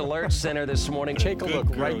News Alert Center this morning. Take a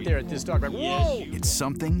look right there at this dog. Whoa! It's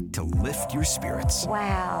something to lift your spirits.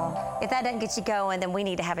 Wow. If that doesn't get you going, then we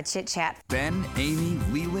need to have a chit chat. Ben, Amy,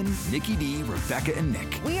 Leland, Nikki D, Rebecca, and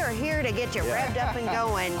Nick. We are here to get you revved up and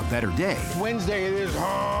going. A better day Wednesday, it is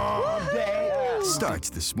hump day. starts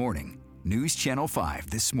this morning. News Channel 5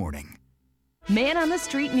 this morning. Man on the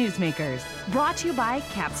Street Newsmakers, brought to you by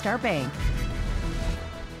Capstar Bank.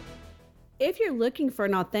 If you're looking for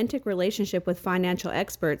an authentic relationship with financial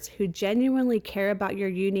experts who genuinely care about your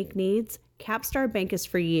unique needs, Capstar Bank is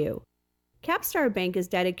for you. Capstar Bank is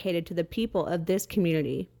dedicated to the people of this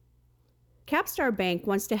community. Capstar Bank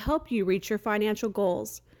wants to help you reach your financial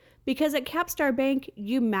goals, because at Capstar Bank,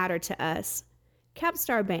 you matter to us.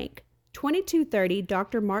 Capstar Bank, 2230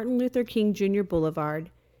 Dr. Martin Luther King Jr.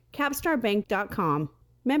 Boulevard, capstarbank.com.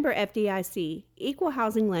 Member FDIC, Equal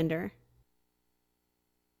Housing Lender.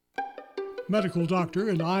 Medical doctor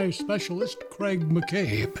and eye specialist Craig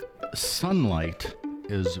McCabe. Sunlight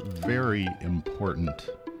is very important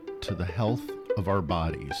to the health of our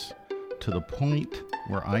bodies, to the point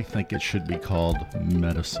where I think it should be called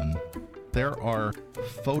medicine. There are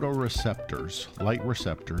photoreceptors, light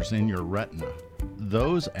receptors in your retina.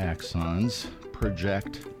 Those axons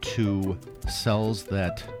project to cells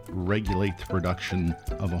that regulate the production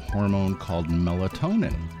of a hormone called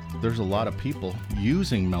melatonin. There's a lot of people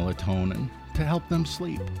using melatonin to help them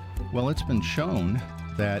sleep. Well, it's been shown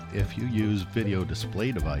that if you use video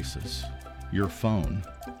display devices, your phone,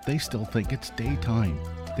 they still think it's daytime.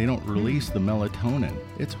 They don't release the melatonin.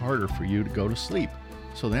 It's harder for you to go to sleep.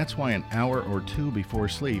 So that's why an hour or two before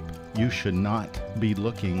sleep, you should not be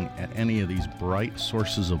looking at any of these bright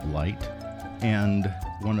sources of light. And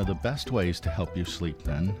one of the best ways to help you sleep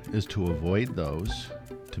then is to avoid those,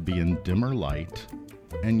 to be in dimmer light,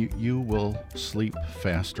 and you will sleep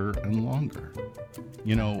faster and longer.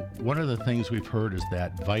 You know, one of the things we've heard is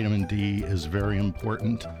that vitamin D is very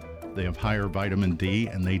important. They have higher vitamin D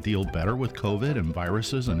and they deal better with COVID and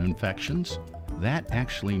viruses and infections. That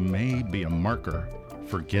actually may be a marker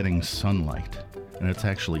for getting sunlight. And it's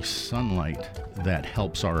actually sunlight that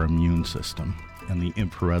helps our immune system, and the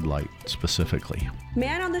infrared light specifically.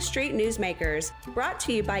 Man on the Street Newsmakers, brought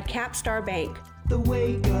to you by Capstar Bank. The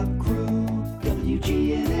Wake Up Crew,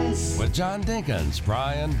 WGNS. With John Dinkins,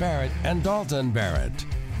 Brian Barrett, and Dalton Barrett.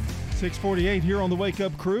 6:48 here on the Wake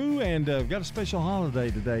Up Crew, and we've got a special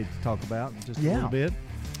holiday today to talk about just a little bit.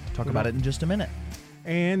 Talk about it in just a minute.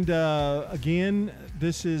 And again,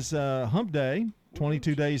 this is Hump Day.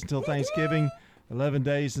 22 days until Thanksgiving, 11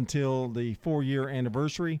 days until the 4-year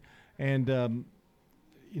anniversary. And,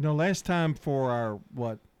 last time for our,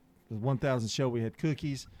 the 1,000 show, we had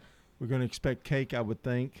cookies. We're going to expect cake, I would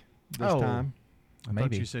think, this time. I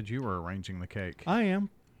thought you said you were arranging the cake. I am.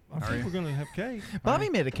 I think we're going to have cake. Bobby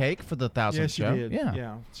made a cake for the 1,000th yes, show. She did.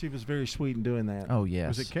 Yeah. She was very sweet in doing that. Oh, yes.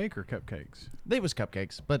 Was it cake or cupcakes? It was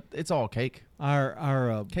cupcakes, but it's all cake.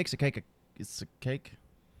 Our cake's a cake. It's a cake.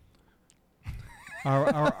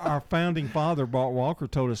 Our founding father, Bart Walker,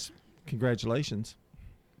 told us congratulations.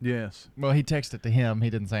 Yes. Well, he texted to him.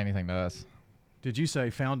 He didn't say anything to us. Did you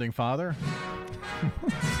say founding father?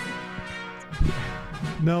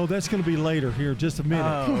 No, that's going to be later here, just a minute.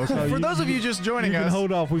 Oh, okay. For those of you just joining you us. can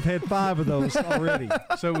hold off. We've had 5 of those already.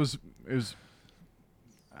 So it was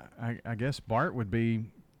I guess Bart would be,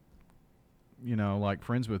 like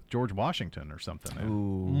friends with George Washington or something.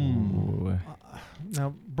 Ooh.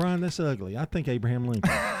 Now, Brian, that's ugly. I think Abraham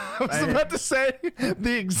Lincoln. I was about to say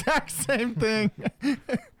the exact same thing.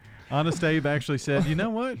 Honest Abe actually said, you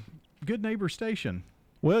know what? Good neighbor station.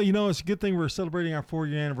 Well, it's a good thing we're celebrating our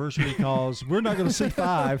 4-year anniversary because we're not going to see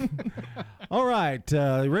 5. All right.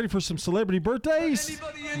 Ready for some celebrity birthdays?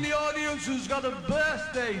 Anybody in the audience who's got a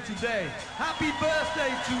birthday today, happy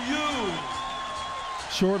birthday to you.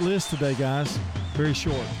 Short list today, guys. Very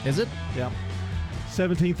short. Is it? Yeah.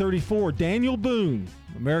 1734, Daniel Boone,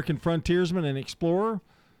 American frontiersman and explorer,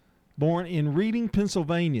 born in Reading,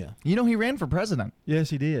 Pennsylvania. He ran for president. Yes,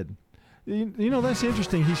 he did. That's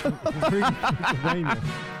interesting. He's from Reading, Pennsylvania.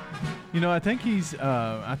 I think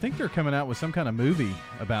I think they're coming out with some kind of movie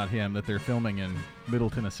about him that they're filming in Middle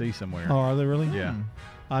Tennessee somewhere. Oh, are they really? Yeah.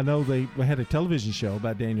 I know they had a television show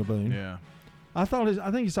about Daniel Boone. Yeah. I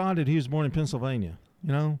think it's odd that he was born in Pennsylvania.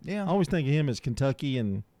 Yeah. I always think of him as Kentucky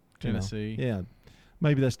and Tennessee. Yeah.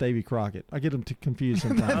 Maybe that's Davy Crockett. I get them confused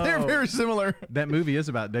sometimes. They're very similar. That movie is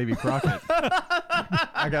about Davy Crockett.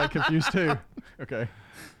 I got confused too. Okay.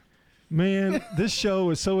 Man, this show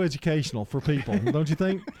is so educational for people, don't you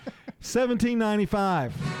think?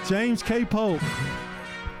 1795, James K. Polk,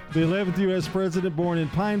 the 11th U.S. president, born in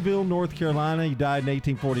Pineville, North Carolina. He died in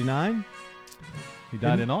 1849. He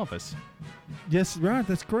died in office. Yes, right.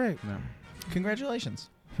 That's correct. No. Congratulations.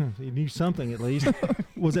 He knew something at least.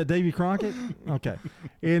 Was that Davy Crockett? Okay.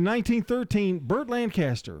 In 1913, Burt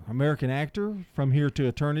Lancaster, American actor, From Here to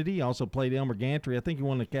Eternity, also played Elmer Gantry. I think he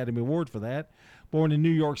won an Academy Award for that. Born in New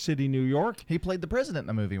York City, New York. He played the president in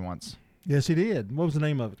a movie once. Yes, he did. What was the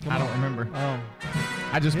name of it? I don't remember. Oh.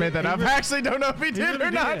 I just made that up. really- I actually don't know if he did really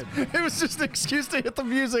or not. did. It was just an excuse to hit the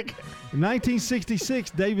music. In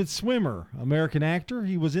 1966, David Swimmer, American actor.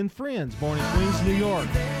 He was in Friends, born in Queens, New York.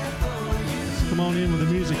 Come on in with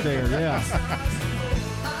the music there, yeah.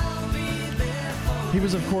 He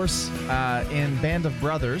was, of course, in Band of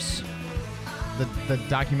Brothers, the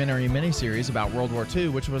documentary miniseries about World War II,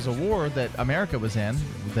 which was a war that America was in,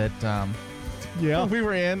 that Yeah. we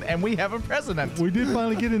were in, and we have a president. We did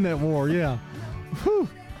finally get in that war, yeah. Whew.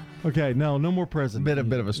 Okay, no more president. Bit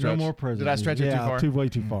of a stretch. No more president. Did I stretch it too far? way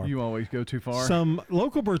too far. You always go too far. Some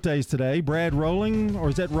local birthdays today. Brad Rolling, or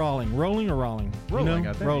is that Rawling? Rolling or Rawling? Rolling, You know?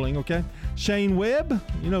 I think. Rolling, okay. Shane Webb,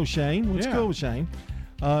 you know Shane. What's Yeah. cool with Shane?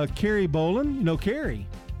 Carrie Bolan, you know Carrie.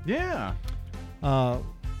 Yeah. You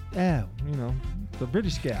know, the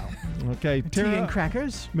British gal. Okay. Tea and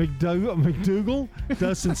crackers. McDougal,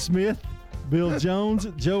 Dustin Smith, Bill Jones,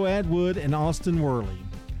 Joe Atwood, and Austin Worley.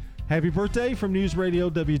 Happy birthday from News Radio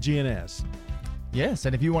WGNS. Yes,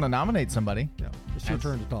 and if you want to nominate somebody, Yeah, it's your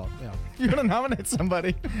turn to talk. Yeah. if you want to nominate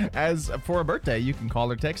somebody for a birthday, you can call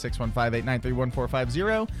or text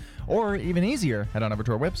 615-893-1450, or even easier, head on over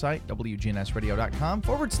to our website,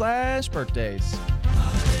 wgnsradio.com/birthdays.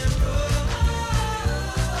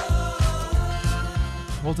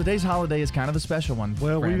 Well, today's holiday is kind of a special one.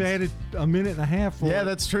 Well, friends. we've added a minute and a half for Yeah, it.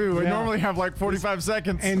 that's true. We Yeah. normally have like 45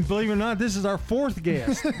 seconds. And believe it or not, this is our fourth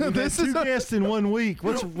guest. We've had This two is a- guests in 1 week.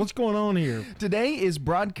 What's going on here? Today is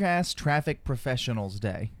Broadcast Traffic Professionals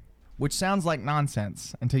Day, which sounds like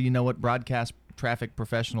nonsense until you know what broadcast traffic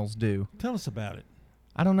professionals do. Tell us about it.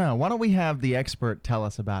 I don't know. Why don't we have the expert tell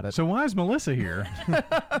us about it? So why is Melissa here?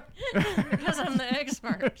 Because I'm the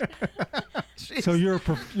expert. So you're a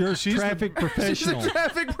traffic professional. She's a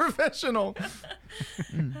traffic professional.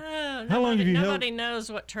 How long have you held- Nobody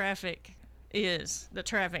knows what traffic is, the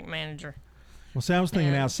traffic manager. Well, see, I was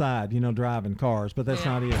thinking outside, driving cars, but that's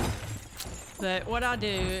not it. But what I do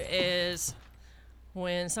is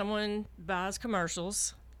when someone buys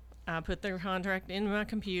commercials, I put their contract in my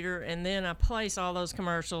computer, and then I place all those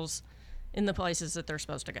commercials in the places that they're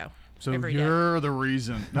supposed to go. So every day. you're the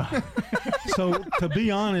reason. So to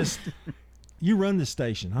be honest, you run the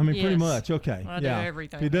station. I mean, pretty Yes. much. Okay. I do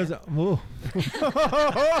everything If he there. doesn't. Well,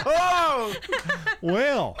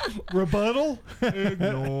 rebuttal.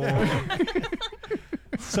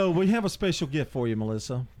 So we have a special gift for you,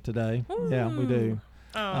 Melissa, today. Yeah, we do.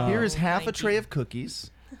 Here is half a thank tray of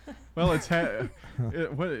cookies. Well,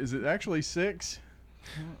 what is it? Actually 6?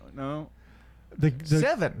 No. The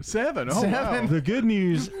 7. 7. Oh, wow. The good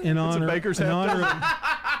news in It's a honor, baker's in half honor dozen.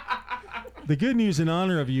 the good news in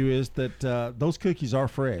honor of you is that those cookies are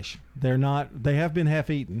fresh. They're not. They have been half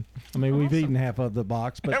eaten. I mean, we've eaten half of the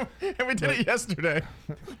box, but And we did it yesterday.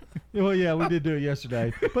 well, yeah, we did do it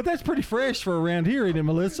yesterday. But that's pretty fresh for around here, isn't it,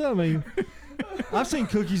 Melissa? I mean, I've seen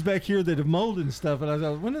cookies back here that have molded and stuff, and I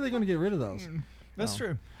thought, when are they going to get rid of those? That's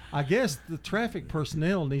true. I guess the traffic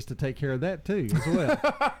personnel needs to take care of that too, as well,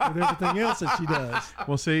 with everything else that she does.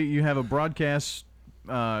 Well, see, you have a broadcast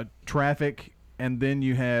traffic, and then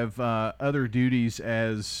you have other duties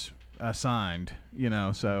as assigned,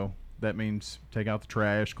 so that means take out the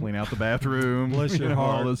trash, clean out the bathroom, Bless your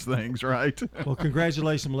heart. all those things, right? Well,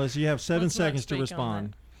 congratulations, Melissa. You have 7 Let's not seconds to speak on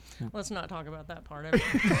respond. that. Let's not talk about that part of it.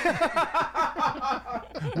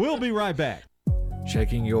 We'll be right back.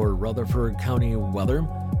 Checking your Rutherford County weather.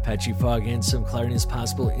 Patchy fog and some cloudiness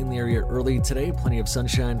possible in the area early today. Plenty of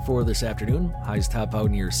sunshine for this afternoon. Highs top out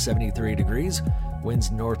near 73 degrees.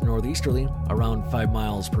 Winds north-northeasterly around 5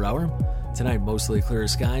 miles per hour. Tonight, mostly clear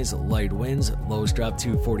skies, light winds. Lows drop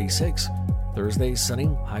to 46. Thursday, sunny.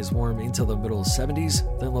 Highs warm into the middle 70s.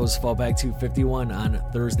 Then lows fall back to 51 on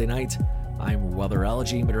Thursday night. I'm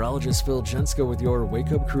weatherology meteorologist Phil Jensko with your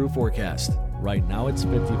Wake Up Crew forecast. Right now, it's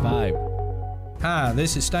 55. Hi,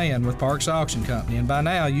 this is Stan with Parks Auction Company, and by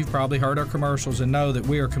now you've probably heard our commercials and know that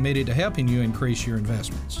we are committed to helping you increase your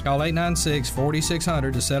investments. Call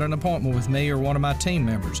 896-4600 to set an appointment with me or one of my team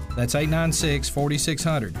members. That's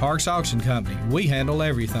 896-4600. Parks Auction Company. We handle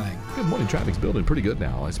everything. Good morning. Traffic's building pretty good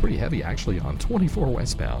now. It's pretty heavy actually on 24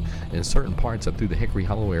 westbound in certain parts up through the Hickory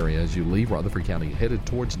Hollow area as you leave Rutherford County headed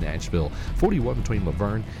towards Nashville. 41 between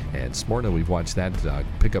Laverne and Smyrna. We've watched that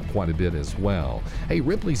pick up quite a bit as well. Hey,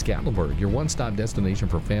 Ripley's Gatlinburg, your one-stop destination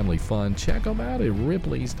for family fun. Check them out at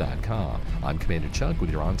Ripley's.com. I'm Commander Chuck with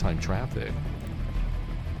your on-time traffic.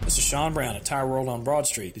 This is Sean Brown at Tire World on Broad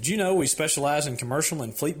Street. Did you know we specialize in commercial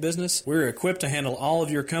and fleet business? We're equipped to handle all of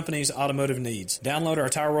your company's automotive needs. Download our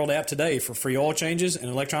Tire World app today for free oil changes and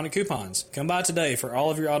electronic coupons. Come by today for all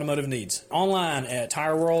of your automotive needs. Online at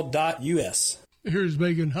tireworld.us. Here's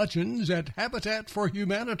Megan Hutchins at Habitat for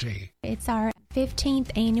Humanity. It's our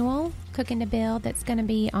 15th annual Cooking to Build that's going to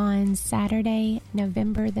be on Saturday,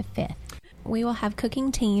 November the 5th. We will have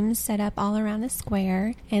cooking teams set up all around the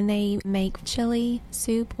square, and they make chili,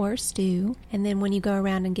 soup, or stew. And then when you go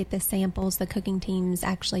around and get the samples, the cooking teams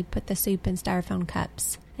actually put the soup in styrofoam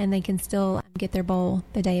cups, and they can still get their bowl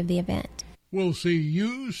the day of the event. We'll see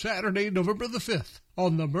you Saturday, November the 5th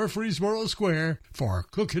on the Murfreesboro Square for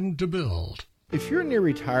Cooking to Build. If you're near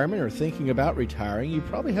retirement or thinking about retiring, you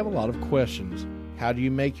probably have a lot of questions. How do you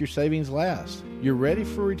make your savings last? You're ready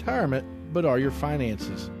for retirement, but are your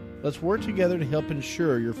finances? Let's work together to help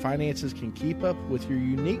ensure your finances can keep up with your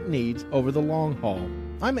unique needs over the long haul.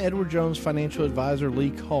 I'm Edward Jones Financial Advisor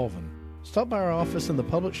Lee Colvin. Stop by our office in the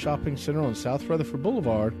Public Shopping Center on South Rutherford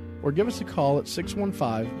Boulevard or give us a call at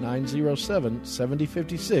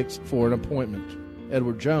 615-907-7056 for an appointment.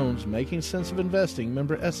 Edward Jones, Making Sense of Investing,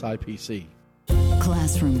 member SIPC.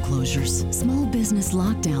 Classroom closures, small business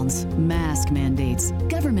lockdowns, mask mandates.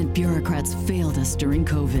 Government bureaucrats failed us during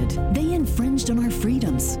COVID. They infringed on our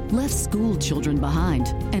freedoms, left school children behind,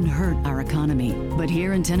 and hurt our economy. But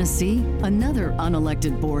here in Tennessee, another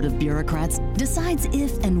unelected board of bureaucrats decides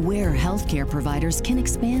if and where healthcare providers can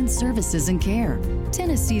expand services and care.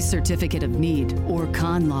 Tennessee's Certificate of Need, or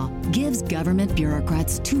CON Law, gives government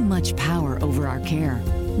bureaucrats too much power over our care.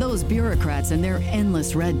 Those bureaucrats and their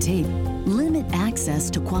endless red tape limit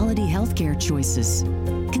access to quality healthcare choices.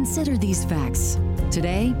 Consider these facts.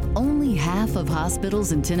 Today, only half of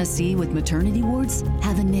hospitals in Tennessee with maternity wards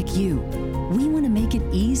have a NICU. We want to make it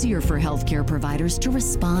easier for healthcare providers to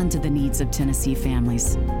respond to the needs of Tennessee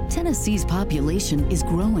families. Tennessee's population is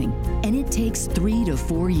growing, and it takes 3 to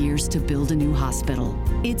 4 years to build a new hospital.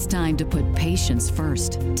 It's time to put patients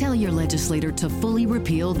first. Tell your legislator to fully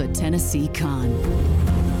repeal the Tennessee Con.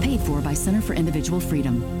 Paid for by Center for Individual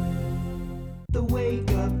Freedom. The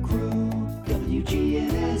Wake Up Crew,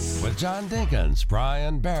 WGNS. With John Dinkins,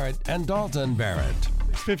 Brian Barrett, and Dalton Barrett.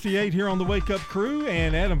 6:58 here on the Wake Up Crew,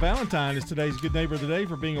 and Adam Valentine is today's Good Neighbor of the Day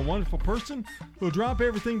for being a wonderful person who'll drop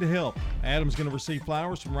everything to help. Adam's going to receive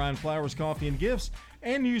flowers from Ryan Flowers Coffee and Gifts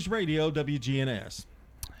and News Radio WGNS.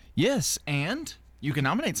 Yes, and you can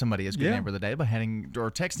nominate somebody as Good Neighbor of the Day by heading or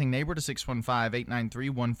texting neighbor to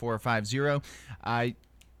 615-893-1450.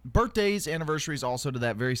 Birthdays, anniversaries also to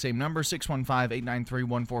that very same number,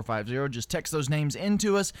 615-893-1450. Just text those names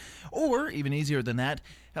into us, or even easier than that,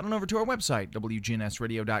 head on over to our website,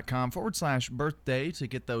 wgnsradio.com/birthday to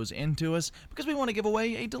get those into us, because we want to give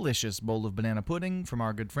away a delicious bowl of banana pudding from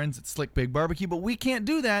our good friends at Slick Pig Barbecue, but we can't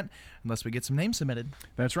do that unless we get some names submitted.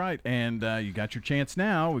 That's right, and you got your chance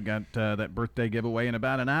now. We got that birthday giveaway in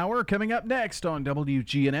about an hour. Coming up next on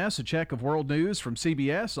WGNS, a check of world news from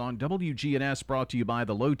CBS on WGNS, brought to you by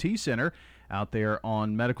the Low T Center out there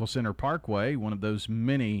on Medical Center Parkway, one of those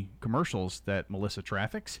many commercials that Melissa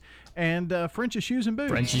traffics, and French's Shoes and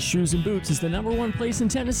Boots. French's Shoes and Boots is the #1 place in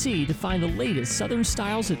Tennessee to find the latest Southern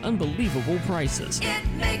styles at unbelievable prices. It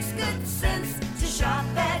makes good sense to shop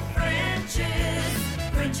at French's.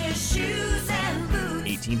 French's Shoes and Boots.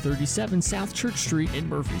 1837 South Church Street in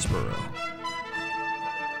Murfreesboro.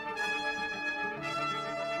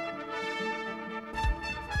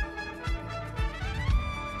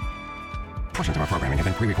 Portions of our programming have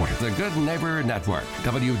been pre-recorded. The Good Neighbor Network,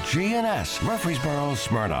 WGNS, Murfreesboro,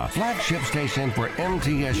 Smyrna, flagship station for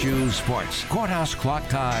MTSU Sports. Courthouse clock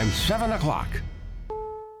time, 7 o'clock.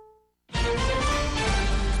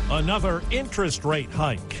 Another interest rate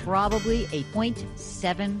hike. Probably a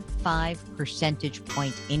 0.75 percentage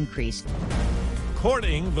point increase.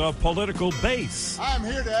 Courting the political base. I'm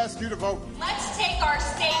here to ask you to vote. Let's take our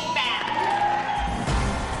state back.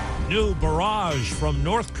 New barrage from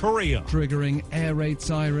North Korea. Triggering air raid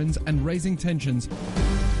sirens and raising tensions.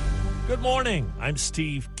 Good morning. I'm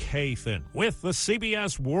Steve Kathan with the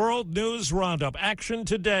CBS World News Roundup. Action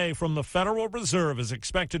today from the Federal Reserve is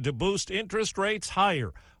expected to boost interest rates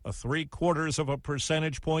higher, a 0.75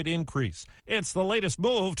 percentage point increase. It's the latest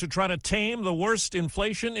move to try to tame the worst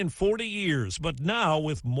inflation in 40 years. But now,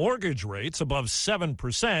 with mortgage rates above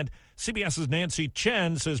 7%, CBS's Nancy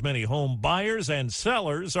Chen says many home buyers and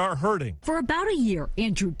sellers are hurting. For about a year,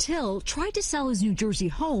 Andrew Till tried to sell his New Jersey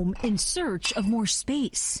home in search of more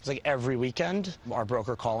space. It's like every weekend, our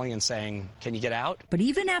broker calling and saying, can you get out? But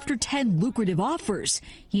even after 10 lucrative offers,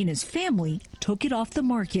 he and his family took it off the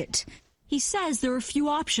market. He says there are few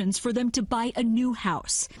options for them to buy a new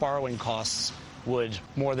house. Borrowing costs would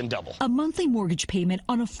more than double. A monthly mortgage payment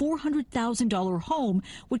on a $400,000 home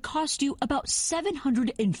would cost you about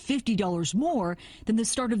 $750 more than the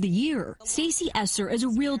start of the year. Stacey Esser is a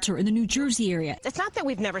realtor in the New Jersey area. It's not that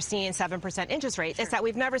we've never seen 7% interest rates. It's that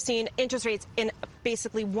we've never seen interest rates in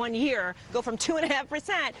basically 1 year go from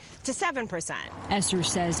 2.5% to 7%. Esser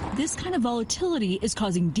says this kind of volatility is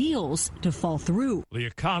causing deals to fall through. The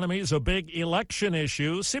economy is a big election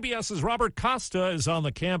issue. CBS's Robert Costa is on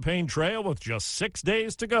the campaign trail with just 6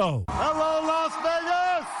 days to go. Hello, Las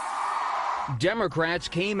Vegas! Democrats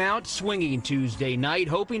came out swinging Tuesday night,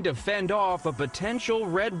 hoping to fend off a potential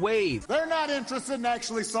red wave. They're not interested in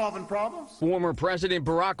actually solving problems. Former President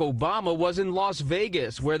Barack Obama was in Las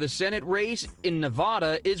Vegas, where the Senate race in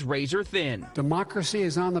Nevada is razor thin. Democracy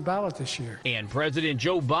is on the ballot this year. And President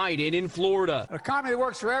Joe Biden in Florida. An economy that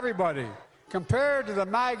works for everybody, compared to the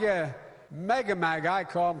mega I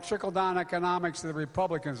call them trickle-down economics that the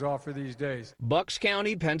Republicans offer these days. Bucks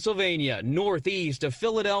County, Pennsylvania, northeast of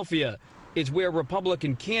Philadelphia, is where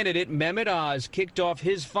Republican candidate Mehmet Oz kicked off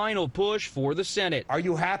his final push for the Senate. Are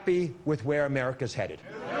you happy with where America's headed?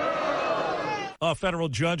 A federal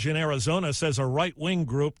judge in Arizona says a right-wing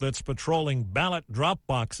group that's patrolling ballot drop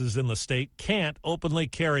boxes in the state can't openly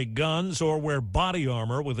carry guns or wear body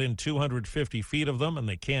armor within 250 feet of them, and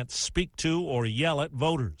they can't speak to or yell at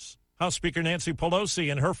voters. House Speaker Nancy Pelosi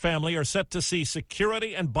and her family are set to see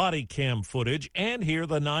security and body cam footage and hear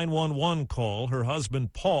the 911 call her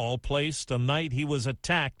husband Paul placed the night he was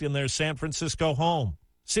attacked in their San Francisco home.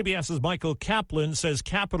 CBS's Michael Kaplan says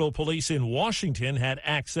Capitol Police in Washington had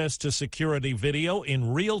access to security video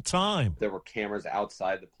in real time. There were cameras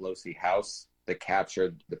outside the Pelosi house that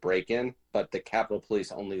captured the break-in, but the Capitol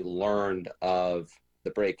Police only learned of the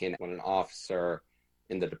break-in when an officer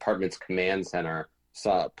in the department's command center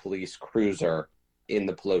saw a police cruiser in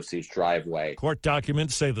the Pelosi's driveway. Court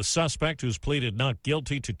documents say the suspect, who's pleaded not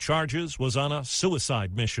guilty to charges, was on a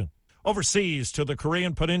suicide mission. Overseas to the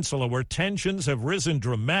Korean Peninsula, where tensions have risen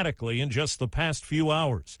dramatically in just the past few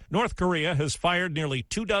hours. North Korea has fired nearly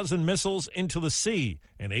 24 missiles into the sea,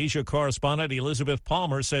 and Asia correspondent Elizabeth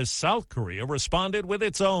Palmer says South Korea responded with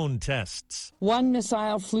its own tests. One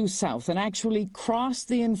missile flew south and actually crossed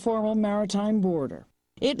the informal maritime border.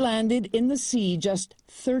 It landed in the sea just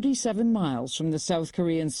 37 miles from the South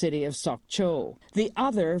Korean city of Sokcho. The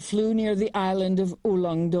other flew near the island of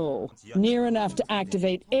Ulleungdo, near enough to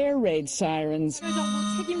activate air raid sirens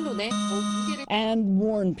and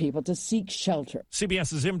warn people to seek shelter.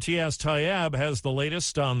 CBS's Imtiaz Tayeb has the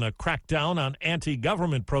latest on the crackdown on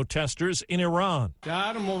anti-government protesters in Iran.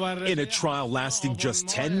 In a trial lasting just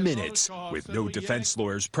 10 minutes, with no defense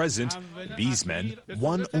lawyers present, these men,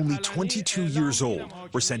 one only 22 years old,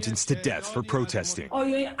 were sentenced to death for protesting.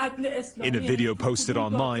 In a video posted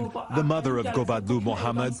online, the mother of Gobadlu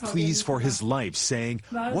Mohammed pleads for his life, saying,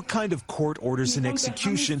 "What kind of court orders an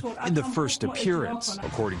execution in the first appearance?"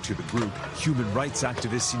 According to the group Human Rights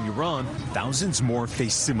Activists in Iran, thousands more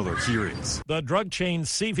face similar hearings. The drug chain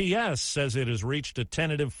CVS says it has reached a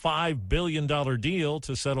tentative $5 billion deal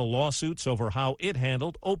to settle lawsuits over how it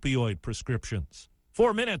handled opioid prescriptions.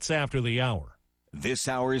 4 minutes after the hour. This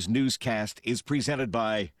hour's newscast is presented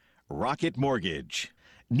by Rocket Mortgage.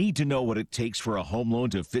 Need to know what it takes for a home loan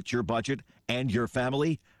to fit your budget and your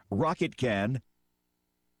family? Rocket can.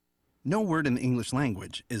 No word in the English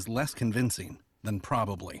language is less convincing than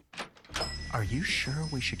probably. Are you sure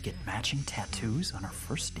we should get matching tattoos on our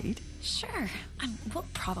first date? Sure. We'll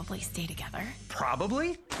probably stay together.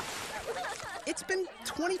 Probably? It's been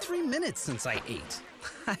 23 minutes since I ate.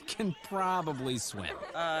 I can probably swim.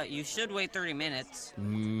 You should wait 30 minutes.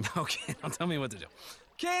 Okay, now tell me what to do.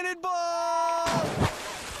 Cannonball!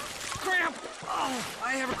 Cramp! Oh,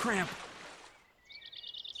 I have a cramp.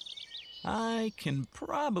 I can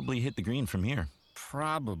probably hit the green from here.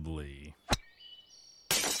 Probably.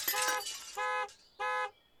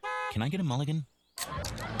 Can I get a mulligan?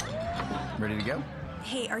 Ready to go?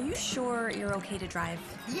 Hey, are you sure you're okay to drive?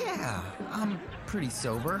 Yeah, I'm pretty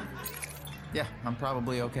sober. Yeah, I'm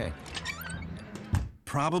probably okay.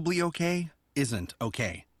 probably okay isn't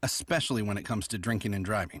okay, especially when it comes to drinking and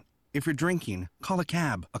driving. If you're drinking, call a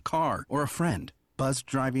cab, a car, or a friend. Buzzed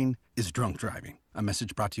driving is drunk driving. A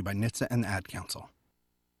message brought to you by NHTSA and the Ad Council.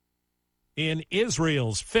 In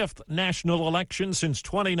Israel's fifth national election since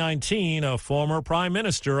 2019, a former prime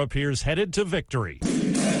minister appears headed to victory.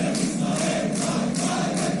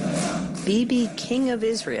 Bibi, King of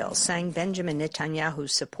Israel, sang Benjamin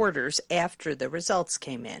Netanyahu's supporters after the results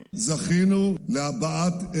came in.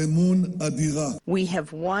 We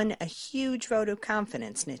have won a huge vote of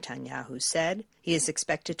confidence, Netanyahu said. He is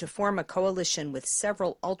expected to form a coalition with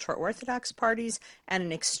several ultra-Orthodox parties and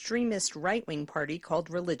an extremist right-wing party called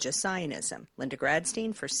Religious Zionism. Linda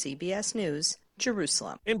Gradstein for CBS News,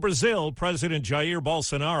 Jerusalem. In Brazil, President Jair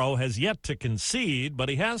Bolsonaro has yet to concede, but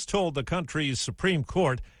he has told the country's Supreme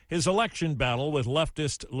Court his election battle with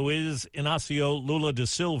leftist Luiz Inácio Lula da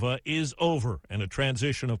Silva is over, and a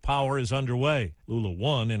transition of power is underway. Lula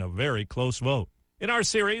won in a very close vote. In our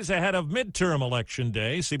series ahead of midterm election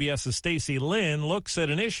day, CBS's Stacey Lynn looks at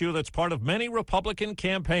an issue that's part of many Republican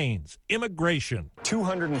campaigns: immigration.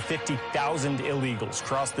 250,000 illegals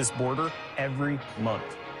cross this border every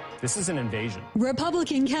month. This is an invasion.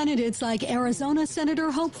 Republican candidates like Arizona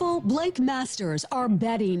Senator hopeful Blake Masters are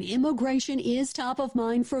betting immigration is top of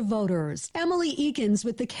mind for voters. Emily Eakins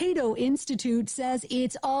with the Cato Institute says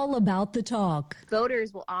it's all about the talk.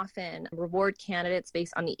 Voters will often reward candidates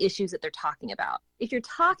based on the issues that they're talking about. If you're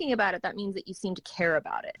talking about it, that means that you seem to care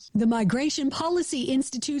about it. The Migration Policy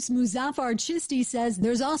Institute's Muzaffar Chisti says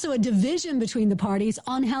there's also a division between the parties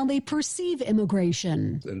on how they perceive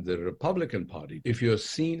immigration. In the Republican Party, if you're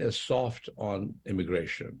seen as soft on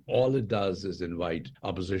immigration, all it does is invite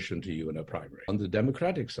opposition to you in a primary. On the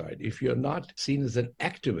Democratic side, if you're not seen as an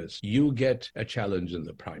activist, you get a challenge in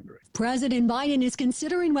the primary. President Biden is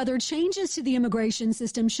considering whether changes to the immigration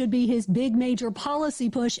system should be his big major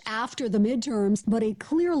policy push after the midterms, but it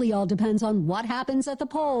clearly all depends on what happens at the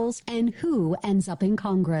polls and who ends up in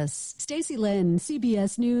Congress. Stacey Lynn,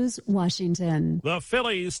 CBS News, Washington. The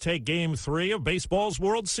Phillies take Game 3 of baseball's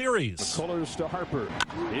World Series. McCullers to Harper.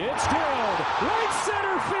 It's drilled. Right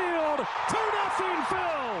center field. 2-0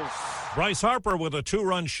 Phils. Bryce Harper with a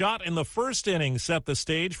 2-run shot in the first inning set the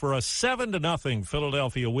stage for a 7-0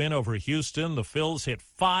 Philadelphia win over Houston. The Phils hit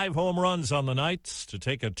 5 home runs on the night to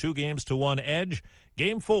take a 2-1 edge.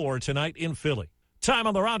 Game 4 tonight in Philly. Time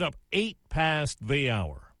on the roundup, 8 past the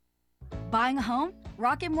hour. Buying a home?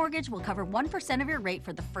 Rocket Mortgage will cover 1% of your rate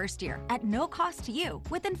for the first year at no cost to you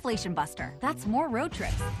with Inflation Buster. That's more road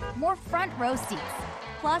trips, more front row seats.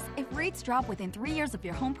 Plus, if rates drop within 3 years of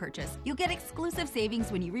your home purchase, you'll get exclusive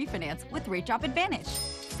savings when you refinance with Rate Drop Advantage.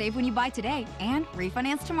 Save when you buy today and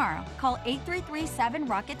refinance tomorrow. Call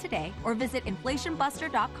 833-7-ROCKET today or visit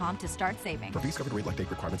inflationbuster.com to start saving. For fees covered, rate like date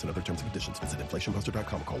requirements and other terms and conditions, visit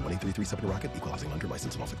inflationbuster.com. Call 1-833-7-ROCKET. Equal housing lender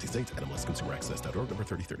licensed in all 50 states. NMLSconsumeraccess.org number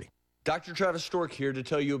 3030. Dr. Travis Stork here to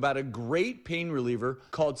tell you about a great pain reliever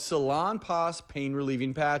called Salonpas Pain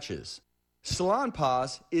Relieving Patches.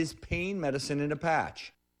 Salonpas is pain medicine in a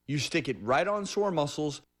patch. You stick it right on sore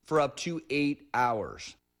muscles for up to 8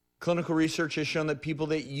 hours. Clinical research has shown that people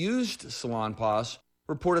that used Salonpas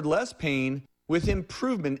reported less pain with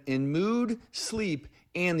improvement in mood, sleep,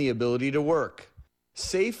 and the ability to work.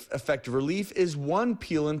 Safe, effective relief is one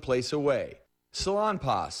peel and place away.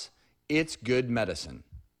 Salonpas, it's good medicine.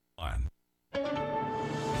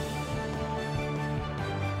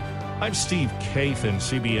 I'm Steve Kathan,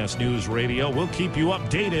 CBS News Radio. We'll keep you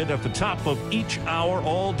updated at the top of each hour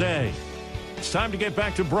all day. It's time to get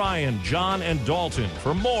back to Brian, John, and Dalton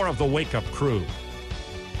for more of the Wake Up Crew.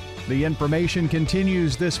 The information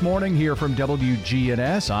continues this morning here from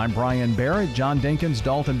WGNS. I'm Brian Barrett. John Dinkins,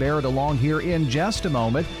 Dalton Barrett along here in just a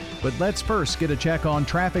moment. But let's first get a check on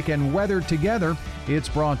traffic and weather together. It's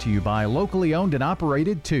brought to you by locally owned and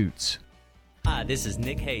operated Toots. Hi, this is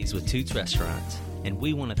Nick Hayes with Toots Restaurants, and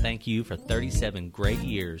we want to thank you for 37 great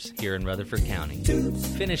years here in Rutherford County. Toots.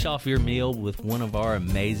 Finish off your meal with one of our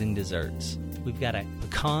amazing desserts. We've got a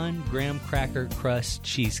pecan graham cracker crust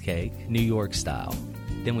cheesecake, New York style.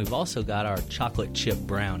 Then we've also got our chocolate chip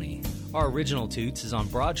brownie. Our original Toots is on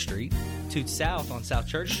Broad Street, Toots South on South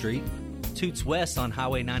Church Street, Toots West on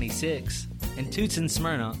Highway 96, and Toots in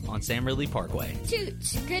Smyrna on Sam Ridley Parkway.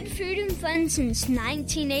 Toots, good food and fun since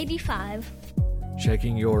 1985.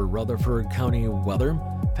 Checking your Rutherford County weather.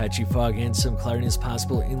 Patchy fog and some cloudiness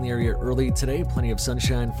possible in the area early today. Plenty of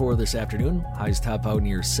sunshine for this afternoon. Highs top out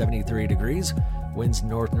near 73 degrees. Winds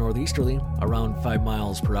north-northeasterly around 5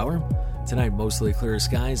 miles per hour. Tonight, mostly clear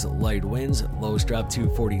skies, light winds. Lows drop to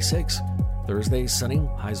 46. Thursday, sunny.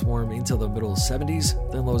 Highs warm into the middle 70s.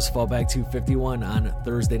 Then lows fall back to 51 on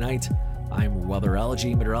Thursday night. I'm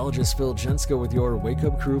weatherology meteorologist Phil Jensko with your Wake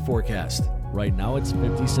Up Crew forecast. Right now it's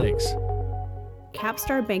 56.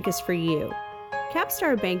 Capstar Bank is for you.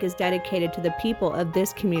 Capstar Bank is dedicated to the people of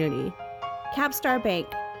this community. Capstar Bank,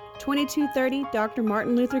 2230 Dr.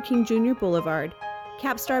 Martin Luther King Jr. Boulevard,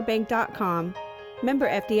 capstarbank.com. Member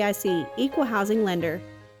FDIC, Equal Housing Lender.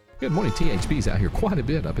 Good morning. THP's out here quite a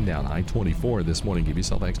bit up and down I-24 this morning. Give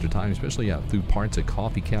yourself extra time, especially out through parts of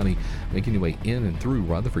Coffee County, making your way in and through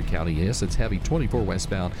Rutherford County. Yes, it's heavy. 24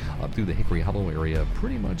 westbound up through the Hickory Hollow area,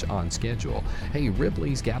 pretty much on schedule. Hey,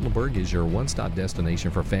 Ripley's Gatlinburg is your one-stop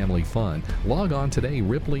destination for family fun. Log on today,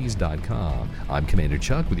 ripleys.com. I'm Commander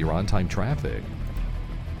Chuck with your on-time traffic.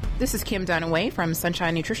 This is Kim Dunaway from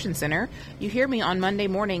Sunshine Nutrition Center. You hear me on Monday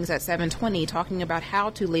mornings at 7:20 talking about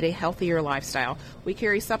how to lead a healthier lifestyle. We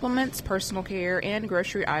carry supplements, personal care, and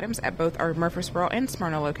grocery items at both our Murfreesboro and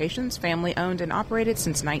Smyrna locations, family owned and operated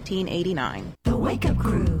since 1989. The Wake Up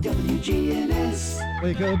Crew, WGNS.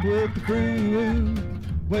 Wake up with the crew.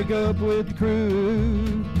 Wake up with the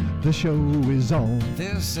crew. The show is on.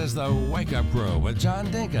 This is the Wake Up Crew with John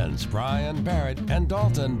Dinkins, Brian Barrett, and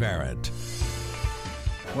Dalton Barrett.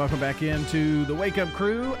 Welcome back into the Wake Up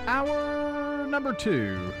Crew, hour number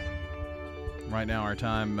 2. Right now our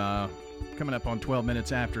time coming up on 12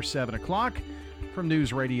 minutes after 7 o'clock from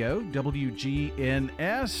News Radio, WGNS.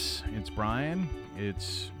 It's Brian,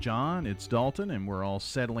 it's John, it's Dalton, and we're all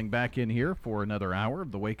settling back in here for another hour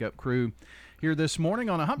of the Wake Up Crew here this morning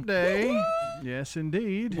on a hump day. Yes,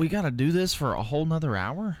 indeed. We got to do this for a whole nother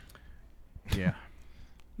hour? Yeah.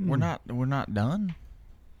 We're not done?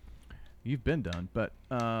 You've been done, but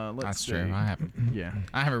let's That's see. true. I haven't. Yeah.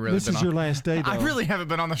 I haven't really This been is on. your last day, though. I really haven't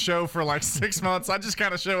been on the show for like 6 months. I just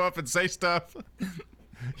kind of show up and say stuff.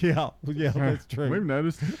 Yeah, that's true. We've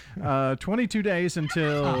noticed. 22 days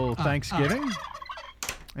until Thanksgiving,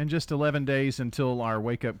 and just 11 days until our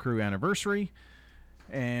Wake Up Crew anniversary.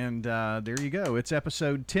 And there you go. It's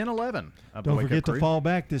episode 1011 of the Don't Wake Up forget Crew. to fall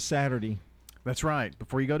back this Saturday. That's right.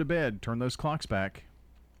 Before you go to bed, turn those clocks back.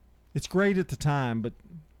 It's great at the time, but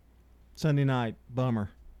Sunday night, bummer.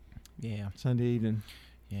 Yeah. Sunday evening.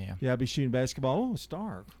 Yeah. Yeah, I'll be shooting basketball. Oh, it's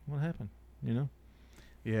dark. What happened? You know?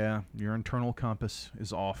 Yeah, your internal compass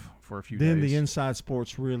is off for a few Then days. the inside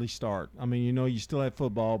sports really start. I mean, you still have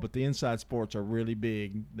football, but the inside sports are really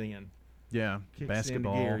big then. Yeah, Kicks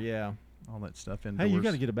basketball. into gear, yeah. All that stuff indoors. Hey, you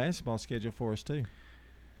got to get a basketball schedule for us, too.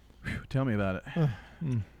 Whew, tell me about it.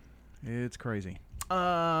 It's crazy.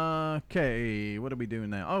 Okay, what are we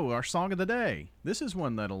doing now? Oh, our song of the day. This is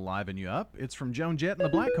one that'll liven you up. It's from Joan Jett and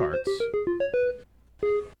the Blackhearts.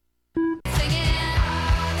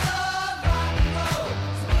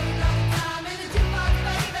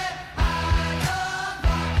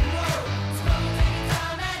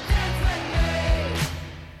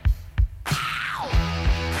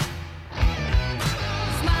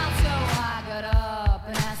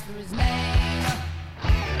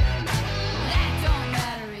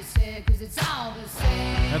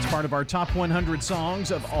 That's part of our top 100 songs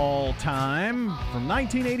of all time. From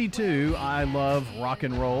 1982, I Love Rock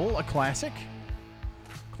and Roll, a classic.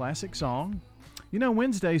 Classic song. You know,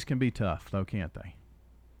 Wednesdays can be tough, though, can't they?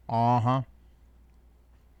 Uh-huh.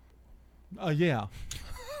 Yeah.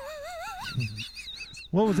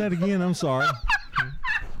 What was that again? I'm sorry.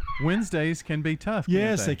 Wednesdays can be tough, can't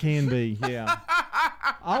Yes, they can be, yeah.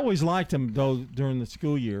 I always liked them, though, during the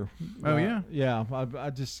school year. Oh, yeah? Yeah, I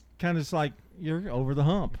just kind of like, you're over the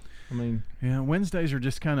hump. I mean, yeah, Wednesdays are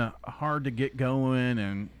just kind of hard to get going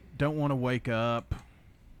and don't want to wake up.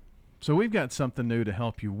 So we've got something new to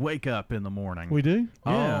help you wake up in the morning. We do?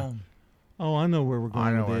 Yeah. Oh, I know where we're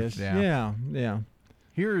going with this. Yeah.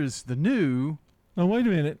 Here is the new. Oh, wait a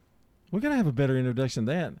minute. We're gonna have a better introduction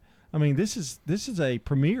than that. I mean, this is a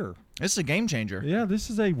premiere. It's a game changer. Yeah,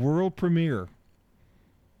 this is a world premiere.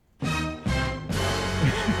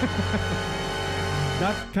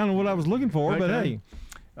 Not kind of what I was looking for, but hey.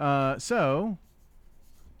 So,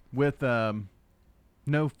 with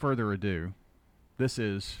no further ado, this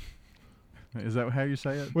is that how you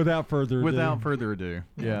say it? Without further ado. Without further ado,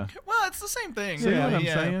 yeah. Well, it's the same thing. See what I'm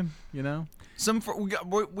saying? You know?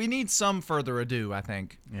 We need some further ado, I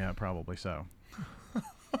think. Yeah, probably so.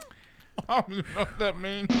 I don't even know what that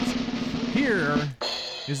means. Here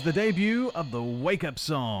is the debut of the Wake Up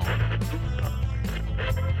Song.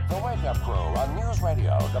 The Wake Up Crew on News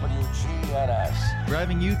Radio, WGNS.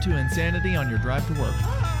 Driving you to insanity on your drive to work.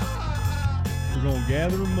 We're going to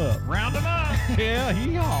gather them up. Round them up. Yeah,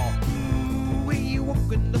 Ooh, when you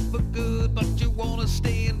woken up for good, but you want to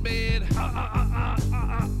stay in bed.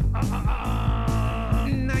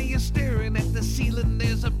 Now you're staring at the ceiling,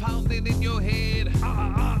 there's a pounding in your head.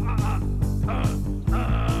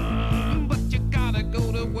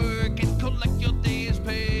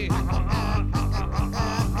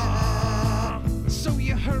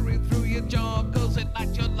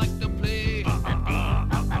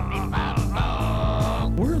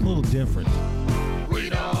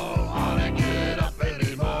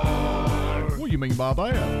 mean by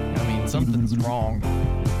that? I mean, something's wrong.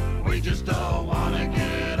 We just don't want to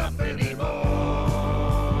get up anymore.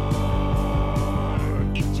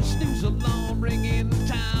 It just seems a long ringing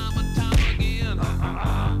time and time again.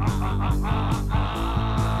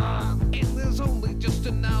 And there's only just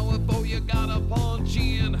an hour before you gotta punch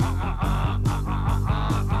in.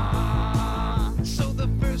 So the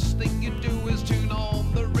first thing you do is tune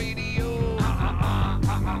on the radio.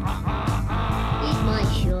 Eat my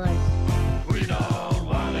shorts. We don't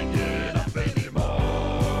want to get up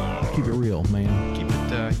anymore. Keep it real, man. Keep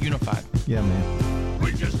it unified. Yeah, man.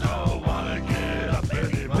 We just don't want to get up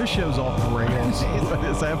anymore. This show's off the rails. What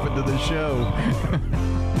has happened to the show?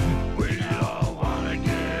 We don't want to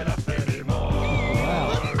get up anymore.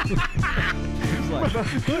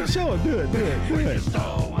 Wow. Show it. Do it. We just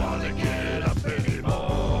don't want to get up anymore.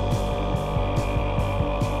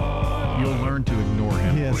 You'll learn to ignore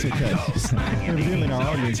him. Yes, okay. Evidently our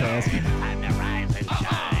audience has.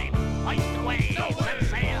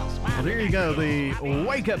 Well, there you go, the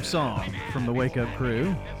Wake Up song from the Wake Up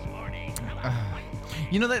Crew.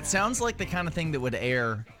 You know, that sounds like the kind of thing that would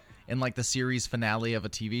air in like the series finale of a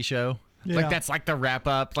TV show. Yeah. Like that's like the wrap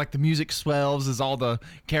up, like the music swells as all the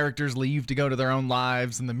characters leave to go to their own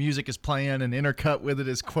lives and the music is playing and intercut with it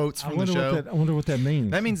as quotes from the show. I wonder what that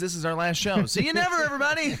means. That means this is our last show. See you never,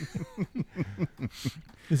 everybody.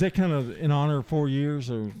 Is that kind of in honor of 4 years,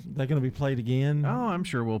 or is that going to be played again? Oh, I'm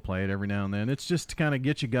sure we'll play it every now and then. It's just to kind of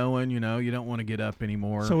get you going, you know. You don't want to get up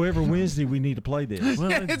anymore. So every Wednesday we need to play this. Well,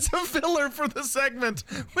 Yeah, it's a filler for the segment.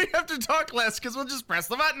 We have to talk less because we'll just press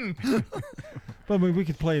the button. But I mean, we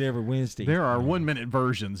could play it every Wednesday. There are 1 minute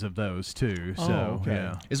versions of those too. So okay.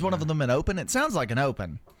 yeah. Is one of them an open? It sounds like an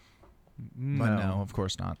open. But no, of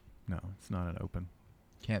course not. No, it's not an open.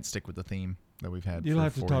 Can't stick with the theme that we've had. You'll for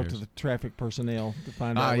have to 4 talk years. to the traffic personnel to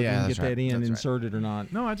find out whether you can get that in, That's right. inserted or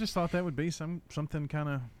not. No, I just thought that would be something kind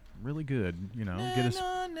of really good. You know, get us.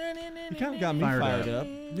 You kind of got me fired up.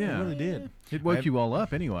 Yeah, it really did. It woke you all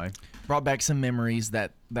up anyway. Brought back some memories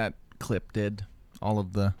that clip did. All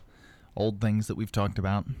of the old things that we've talked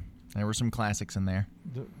about. There were some classics in there.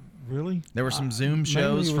 Really? There were some Zoom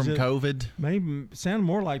shows from COVID. Maybe sounded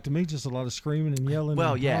more like to me just a lot of screaming and yelling.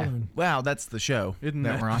 Well, and yeah. hollering. Wow, that's the show. Isn't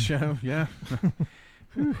that we're on? the show? Yeah.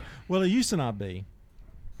 Well, it used to not be.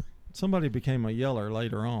 Somebody became a yeller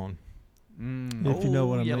later on. If you know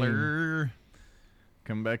what I yeller. mean.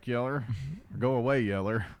 Come back, Yeller. Go away,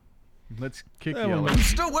 Yeller. Let's kick That Yeller. one I'm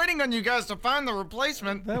still waiting on you guys to find the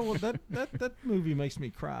replacement. That movie makes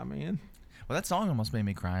me cry, man. Well, that song almost made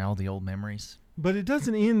me cry. All the old memories. But it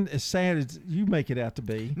doesn't end as sad as you make it out to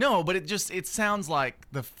be. No, but it sounds like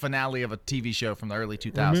the finale of a TV show from the early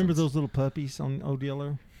 2000s. Remember those little puppies on Old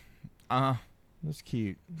Yeller? Uh-huh. That's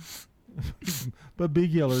cute. But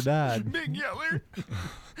Big Yeller died. Big Yeller.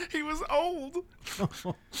 He was old.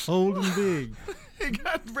 Old and big. He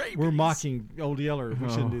got rabies. We're mocking Old Yeller. We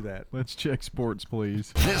shouldn't do that. Let's check sports,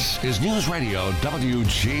 please. This is News Radio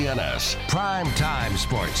WGNS Prime Time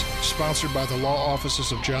Sports. Sponsored by the law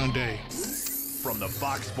offices of John Day. From the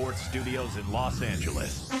Fox Sports Studios in Los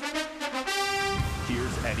Angeles,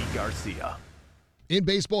 here's Eddie Garcia. In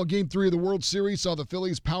baseball, Game 3 of the World Series saw the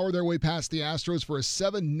Phillies power their way past the Astros for a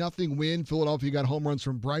 7-0 win. Philadelphia got home runs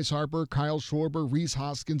from Bryce Harper, Kyle Schwarber, Rhys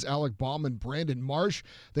Hoskins, Alec Baum, and Brandon Marsh.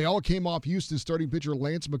 They all came off Houston's starting pitcher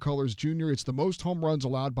Lance McCullers Jr. It's the most home runs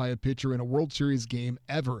allowed by a pitcher in a World Series game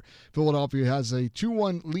ever. Philadelphia has a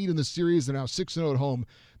 2-1 lead in the series. They're now 6-0 at home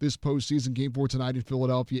this postseason. Game 4 tonight in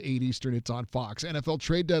Philadelphia, 8 Eastern. It's on Fox. NFL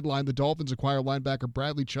trade deadline. The Dolphins acquire linebacker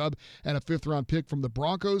Bradley Chubb and a 5th-round pick from the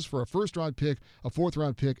Broncos for a 1st-round pick, a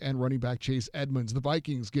 4th-round pick, and running back Chase Edmonds. The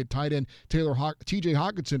Vikings get tight end T.J.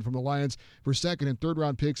 Hawkinson from the Lions for 2nd and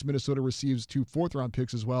 3rd-round picks. Minnesota receives 2 4th-round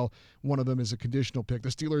picks as well. One of them is a conditional pick. The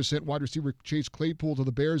Steelers sent wide receiver Chase Claypool to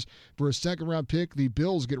the Bears for a 2nd-round pick. The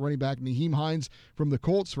Bills get running back Nyheim Hines from the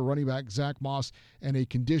Colts for running back Zach Moss and a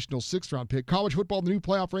conditional 6th-round pick. College football, the new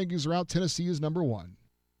playoff rankings are out. Tennessee is number 1.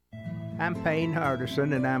 I'm Payne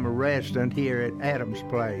Hardison, and I'm a resident here at Adams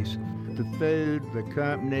Place. The food, the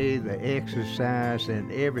company, the exercise, and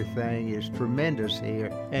everything is tremendous here,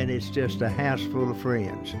 and it's just a house full of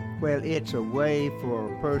friends. Well, it's a way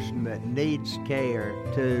for a person that needs care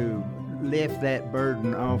to lift that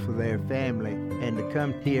burden off of their family and to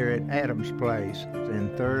come here at Adams Place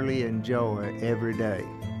and thoroughly enjoy every day.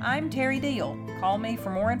 I'm Terry Deal. Call me for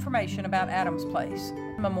more information about Adams Place,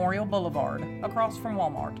 Memorial Boulevard, across from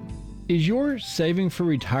Walmart. Is your saving for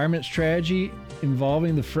retirement strategy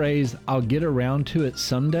involving the phrase, "I'll get around to it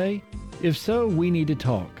someday"? If so, we need to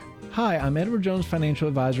talk. Hi, I'm Edward Jones financial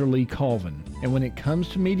advisor Lee Colvin, and when it comes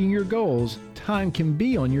to meeting your goals, time can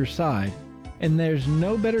be on your side. and there's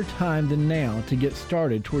no better time than now to get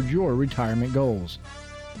started towards your retirement goals.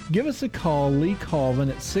 Give us a call, Lee Colvin,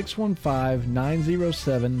 at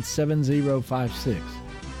 615-907-7056.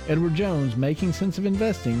 Edward Jones, Making Sense of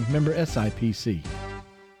Investing, member SIPC.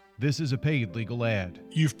 This is a paid legal ad.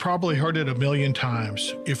 You've probably heard it a million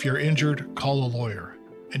times. If you're injured, call a lawyer.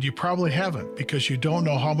 And you probably haven't because you don't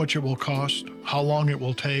know how much it will cost, how long it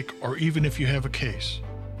will take, or even if you have a case.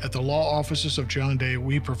 At the law offices of John Day,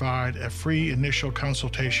 we provide a free initial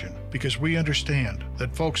consultation because we understand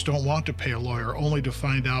that folks don't want to pay a lawyer only to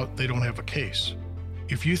find out they don't have a case.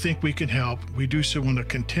 If you think we can help, we do so on a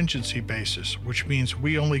contingency basis, which means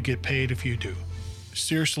we only get paid if you do.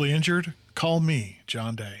 Seriously injured? Call me,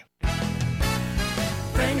 John Day.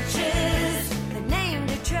 French's, the name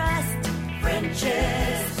to trust.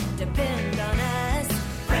 French's, depend on us.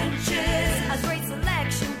 French's, a great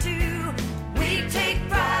selection too. We take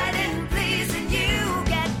pride in pleasing you.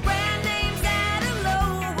 Get brand names at a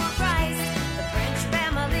lower price. The French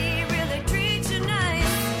family really treats you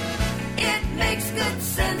nice. It makes good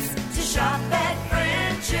sense to shop at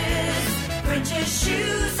French's. French's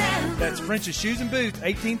Shoes and Boots. That's French's Shoes and Boots,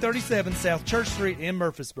 1837 South Church Street in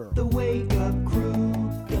Murfreesboro. The Wake Up Crew,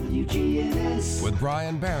 WGNS. With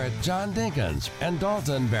Brian Barrett, John Dinkins, and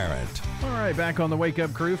Dalton Barrett. All right, back on the Wake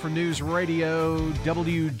Up Crew for News Radio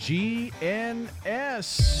WGNS.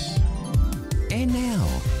 And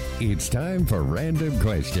now, it's time for Random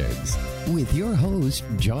Questions with your host,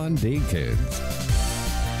 John Dinkins.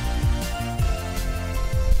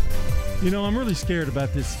 You know, I'm really scared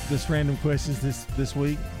about this random questions this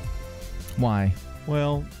week. Why?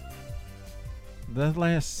 Well, the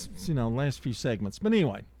last few segments. But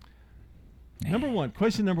anyway,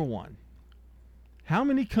 question number one. How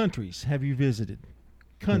many countries have you visited?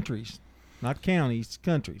 Countries, not counties,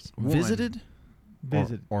 countries. Visited?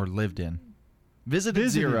 Visited. Or lived in?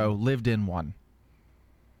 Visited 0, lived in 1.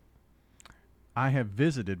 I have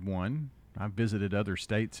visited one. I've visited other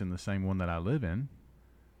states in the same one that I live in.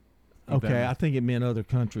 Okay, I think it meant other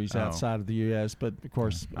countries outside of the U.S., but of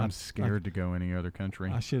course... I'm scared to go any other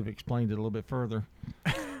country. I should have explained it a little bit further.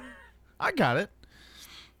 I got it.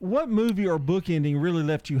 What movie or book ending really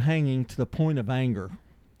left you hanging to the point of anger?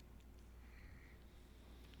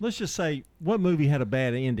 Let's just say, what movie had a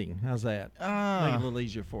bad ending? How's that? Make it a little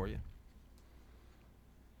easier for you.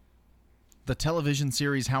 The television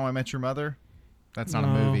series How I Met Your Mother? That's not a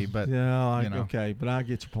movie, but... Yeah, okay, but I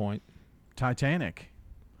get your point. Titanic.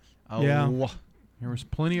 Oh, yeah. There was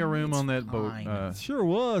plenty of room on that boat. Sure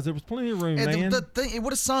was. There was plenty of room, man. It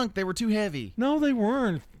would have sunk. They were too heavy. No, they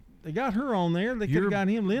weren't. They got her on there. They could have got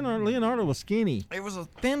him. Leonardo was skinny. It was a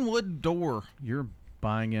thin wood door. You're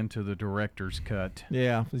buying into the director's cut.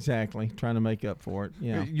 Yeah, exactly. Trying to make up for it.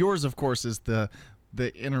 Yeah. Yours, of course, is the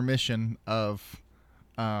intermission of...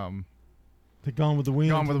 The Gone with the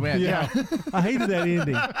Wind. Gone with the Wind, yeah. I hated that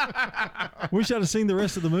ending. Wish I'd have seen the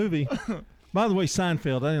rest of the movie. By the way,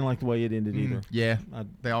 Seinfeld, I didn't like the way it ended either. Yeah,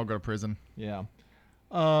 they all go to prison. Yeah.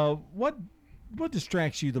 What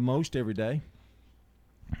distracts you the most every day?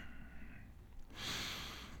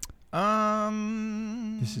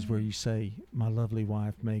 This is where you say, my lovely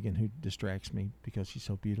wife, Megan, who distracts me because she's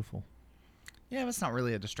so beautiful. Yeah, that's not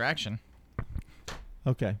really a distraction.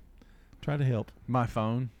 Okay. Try to help. My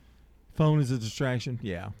phone. Phone is a distraction?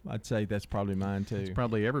 Yeah, I'd say that's probably mine too. It's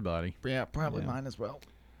probably everybody. Yeah, probably mine as well.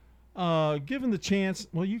 Given the chance,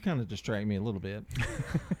 well, you kind of distract me a little bit.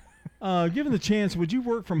 Given the chance, would you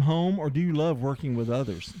work from home or do you love working with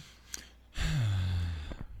others?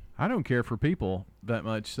 I don't care for people that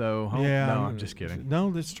much, so home. Yeah, no, I'm just kidding.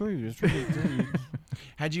 No, that's true. It's really true.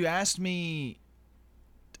 Had you asked me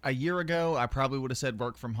a year ago, I probably would have said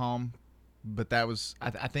work from home, but that was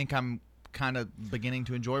I think I'm kind of beginning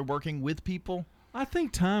to enjoy working with people. I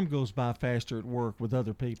think time goes by faster at work with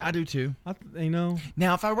other people. I do too.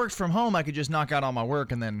 Now, if I worked from home, I could just knock out all my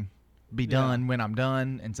work and then be done when I'm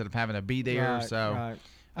done instead of having to be there. Right, so right.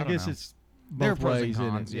 I guess know. it's There are both pros ways, and isn't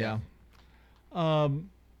cons, it? yeah.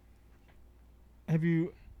 Have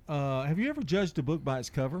you ever judged a book by its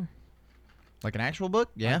cover? Like an actual book?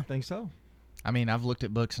 Yeah. I think so. I mean, I've looked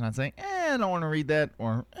at books and I'd say, I don't want to read that,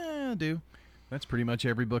 or I do. That's pretty much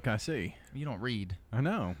every book I see. You don't read. I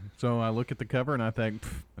know. So I look at the cover and I think,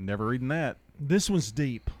 I'm never reading that. This one's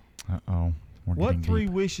deep. Uh-oh. What 3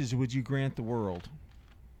 wishes would you grant the world?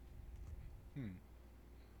 Would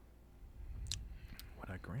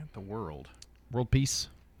I grant the world? World peace.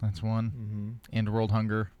 That's one. Mm-hmm. End world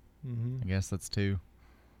hunger. Mm-hmm. I guess that's 2.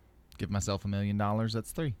 Give myself $1 million.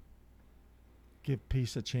 That's 3. Give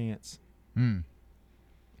peace a chance.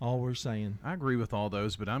 All we're saying. I agree with all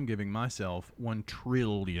those, but I'm giving myself $1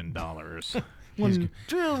 trillion. $1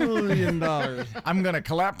 trillion. I'm going to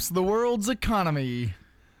collapse the world's economy.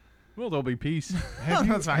 Well, there'll be peace.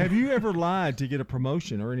 Have you ever lied to get a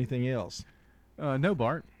promotion or anything else? No,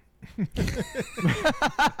 Bart.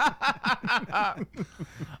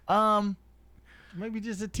 Maybe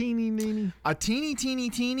just a teeny. A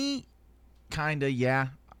teeny, kind of, yeah.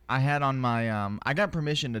 I had on my, I got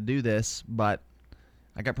permission to do this, but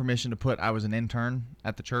I got permission to put I was an intern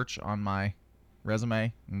at the church on my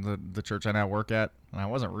resume, the church I now work at. And I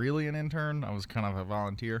wasn't really an intern. I was kind of a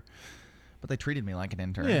volunteer. But they treated me like an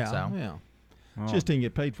intern. Yeah. Oh. Just didn't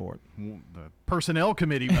get paid for it. Well, the personnel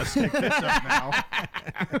committee must take this up now.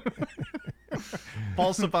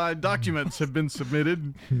 Falsified documents have been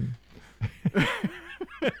submitted.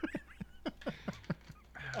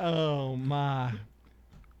 Oh, my.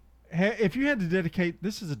 If you had to dedicate,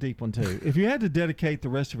 this is a deep one, too. If you had to dedicate the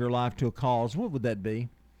rest of your life to a cause, what would that be?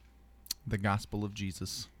 The gospel of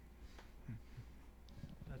Jesus.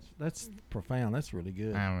 That's profound. That's really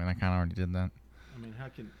good. I mean, I kind of already did that. I mean, how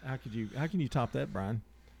can you top that, Brian?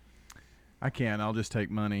 I can't. I'll just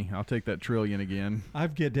take money. I'll take that trillion again.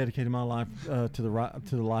 I've dedicated my life to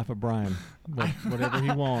the life of Brian. Whatever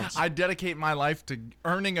he wants. I dedicate my life to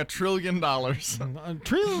earning $1 trillion. $1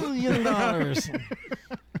 trillion.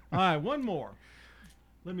 All right, one more.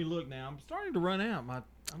 Let me look now. I'm starting to run out.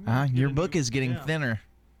 Your book is getting thinner.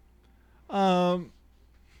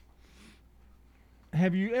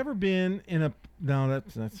 Have you ever been in a? No,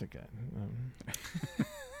 that's okay.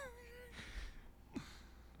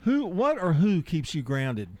 Who keeps you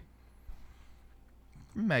grounded?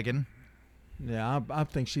 Megan. Yeah, I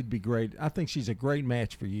think she'd be great. I think she's a great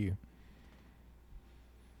match for you.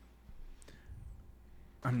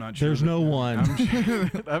 I'm not sure. There's no one.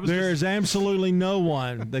 There is absolutely no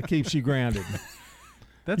one that keeps you grounded.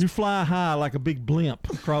 You fly high like a big blimp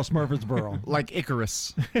across Murfreesboro. Like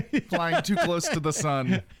Icarus, flying too close to the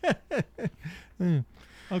sun.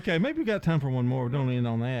 Okay, maybe we got time for one more. Don't end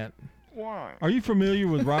on that. Why? Are you familiar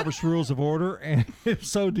with Robert's Rules of Order? And if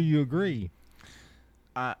so, do you agree?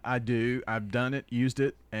 I do. I've done it, used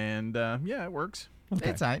it, and yeah, it works.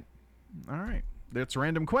 Okay. It's all right. All right. That's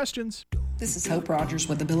random questions. This is Hope Rogers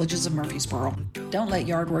with the Villages of Murfreesboro. Don't let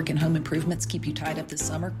yard work and home improvements keep you tied up this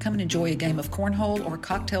summer. Come and enjoy a game of cornhole or a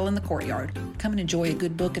cocktail in the courtyard. Come and enjoy a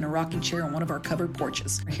good book and a rocking chair on one of our covered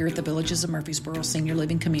porches. We're here at the Villages of Murfreesboro Senior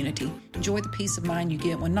Living Community. Enjoy the peace of mind you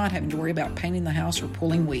get when not having to worry about painting the house or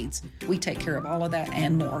pulling weeds. We take care of all of that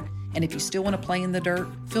and more. And if you still want to play in the dirt,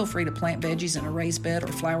 feel free to plant veggies in a raised bed or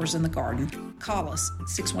flowers in the garden. Call us at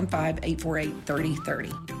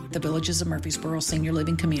 615-848-3030. The Villages of Murfreesboro Senior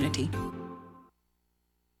Living Community.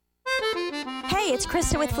 Hey, it's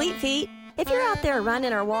Krista with Fleet Feet. If you're out there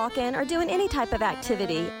running or walking or doing any type of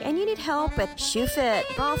activity and you need help with shoe fit,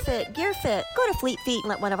 bra fit, gear fit, go to Fleet Feet and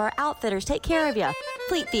let one of our outfitters take care of you.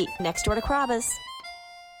 Fleet Feet, next door to Carrabba's.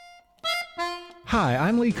 Hi,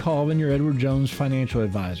 I'm Lee Colvin, your Edward Jones financial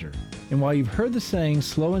advisor. And while you've heard the saying,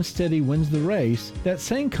 slow and steady wins the race, that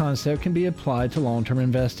same concept can be applied to long-term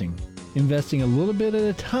investing. Investing a little bit at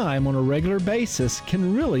a time on a regular basis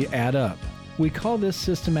can really add up. We call this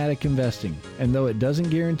systematic investing, and though it doesn't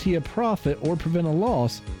guarantee a profit or prevent a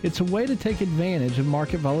loss, it's a way to take advantage of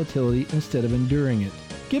market volatility instead of enduring it.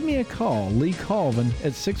 Give me a call, Lee Colvin,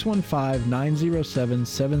 at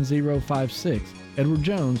 615-907-7056. Edward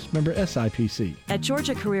Jones, member SIPC. At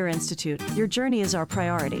Georgia Career Institute, your journey is our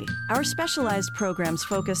priority. Our specialized programs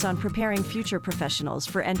focus on preparing future professionals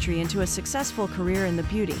for entry into a successful career in the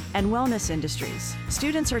beauty and wellness industries.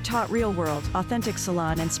 Students are taught real-world, authentic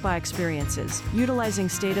salon and spa experiences, utilizing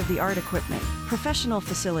state-of-the-art equipment, professional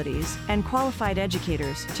facilities, and qualified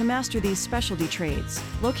educators to master these specialty trades.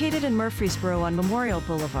 Located in Murfreesboro on Memorial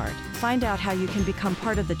Boulevard, find out how you can become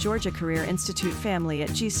part of the Georgia Career Institute family at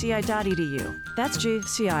gci.edu. That's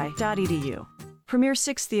gci.edu. Premier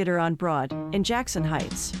 6 Theater on Broad in Jackson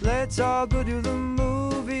Heights. Let's all go to the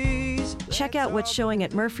movies. Check out what's showing at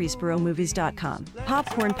murfreesboromovies.com.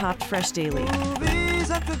 Popcorn popped fresh daily. Movies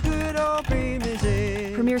like a good old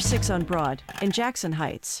premises. Premier 6 on Broad in Jackson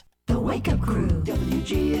Heights. The Wake Up Crew,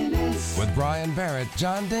 WGNS. With Brian Barrett,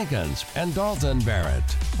 John Dinkins, and Dalton Barrett.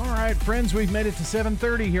 All right, friends, we've made it to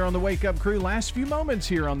 7:30 here on the Wake Up Crew. Last few moments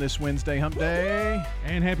here on this Wednesday hump day.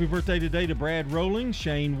 And happy birthday today to Brad Rowling,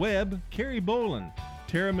 Shane Webb, Carrie Boland,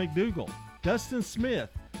 Tara McDougal, Dustin Smith,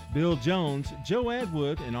 Bill Jones, Joe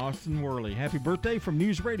Atwood, and Austin Worley. Happy birthday from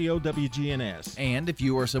News Radio WGNS. And if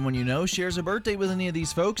you or someone you know shares a birthday with any of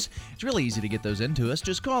these folks, it's really easy to get those into us.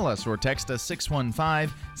 Just call us or text us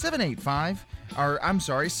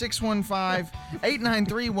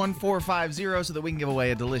 615-893-1450 so that we can give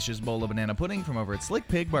away a delicious bowl of banana pudding from over at Slick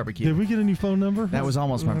Pig Barbecue. Did we get a new phone number? That was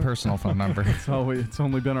almost my personal phone number. It's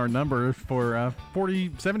only been our number for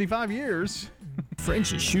 75 years.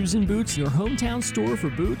 French's Shoes and Boots, your hometown store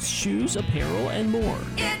for boots, shoes, apparel, and more.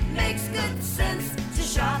 It makes good sense to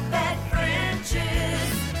shop at French's.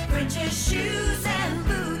 French's Shoes and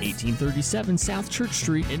Boots. 1837 South Church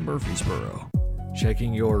Street in Murfreesboro.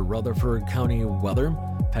 Checking your Rutherford County weather.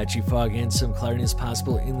 Patchy fog and some cloudiness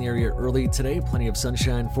possible in the area early today. Plenty of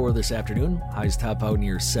sunshine for this afternoon. Highs top out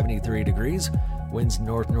near 73 degrees. Winds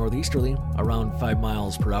north-northeasterly around 5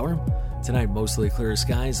 miles per hour. Tonight, mostly clear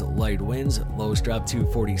skies, light winds, lows drop to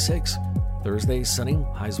 46. Thursday, sunny,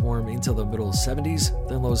 highs warm into the middle 70s,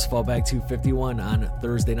 then lows fall back to 51 on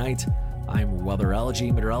Thursday night. I'm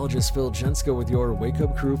weatherology meteorologist Phil Jenska with your Wake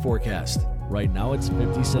Up Crew forecast. Right now, it's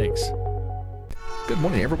 56. Good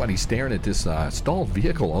morning. Everybody's staring at this stalled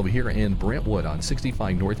vehicle over here in Brentwood on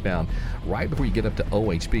 65 northbound right before you get up to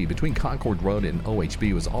OHB. Between Concord Road and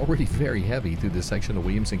OHB was already very heavy through this section of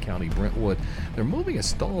Williamson County, Brentwood. They're moving a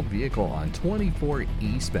stalled vehicle on 24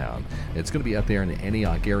 eastbound. It's going to be out there in the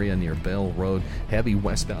Antioch area near Bell Road. Heavy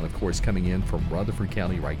westbound, of course, coming in from Rutherford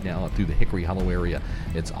County right now up through the Hickory Hollow area.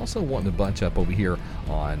 It's also wanting to bunch up over here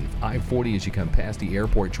on I-40 as you come past the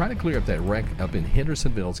airport. Trying to clear up that wreck up in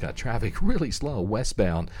Hendersonville. It's got traffic really slow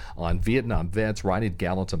westbound on Vietnam Vets right at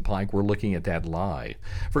Gallatin Pike. We're looking at that live.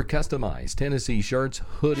 For customized Tennessee shirts,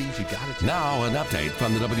 hoodies, you got it. Now an update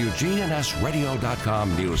from the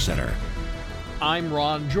WGNSradio.com News Center. I'm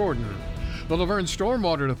Ron Jordan. The Laverne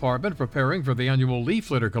Stormwater Department preparing for the annual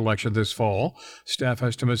leaf litter collection this fall. Staff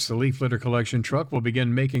estimates the leaf litter collection truck will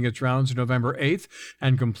begin making its rounds November 8th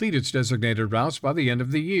and complete its designated routes by the end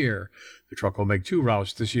of the year. The truck will make 2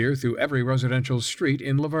 routes this year through every residential street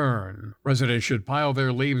in Laverne. Residents should pile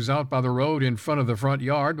their leaves out by the road in front of the front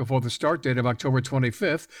yard before the start date of October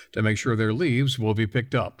 25th to make sure their leaves will be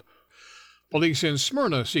picked up. Police in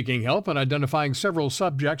Smyrna seeking help in identifying several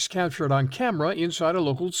subjects captured on camera inside a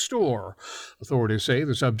local store. Authorities say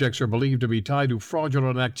the subjects are believed to be tied to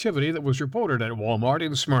fraudulent activity that was reported at Walmart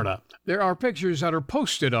in Smyrna. There are pictures that are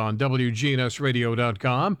posted on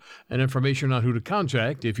WGNSradio.com and information on who to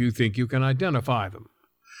contact if you think you can identify them.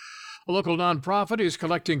 A local nonprofit is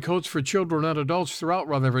collecting coats for children and adults throughout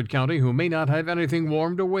Rutherford County who may not have anything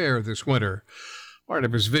warm to wear this winter.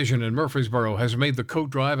 Barnabas Vision in Murfreesboro has made the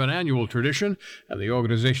coat drive an annual tradition, and the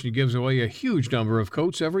organization gives away a huge number of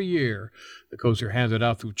coats every year. The coats are handed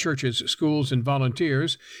out through churches, schools, and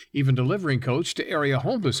volunteers, even delivering coats to area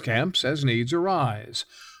homeless camps as needs arise.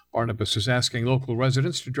 Barnabas is asking local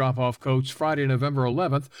residents to drop off coats Friday, November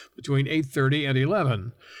 11th between 8:30 and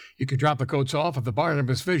 11. You can drop the coats off at the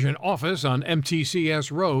Barnabas Vision office on MTCS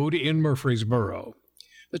Road in Murfreesboro.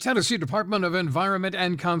 The Tennessee Department of Environment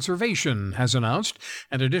and Conservation has announced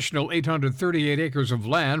an additional 838 acres of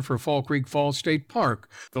land for Fall Creek Falls State Park.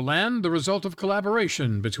 The land, the result of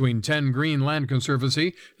collaboration between 10 Green Land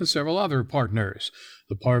Conservancy and several other partners.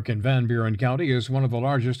 The park in Van Buren County is one of the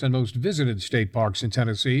largest and most visited state parks in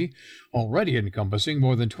Tennessee, already encompassing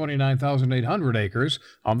more than 29,800 acres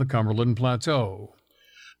on the Cumberland Plateau.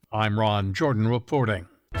 I'm Ron Jordan reporting.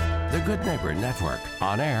 The Good Neighbor Network,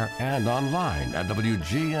 on air and online at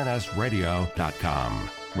WGNSradio.com.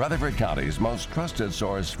 Rutherford County's most trusted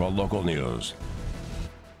source for local news.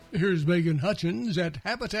 Here's Megan Hutchins at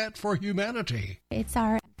Habitat for Humanity. It's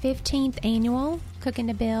our 15th annual Cooking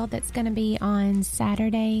to Build that's going to be on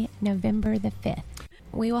Saturday, November the 5th.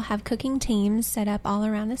 We will have cooking teams set up all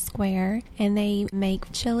around the square, and they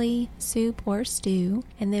make chili, soup, or stew.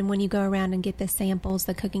 And then when you go around and get the samples,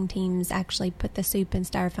 the cooking teams actually put the soup in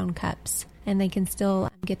styrofoam cups, and they can still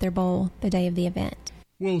get their bowl the day of the event.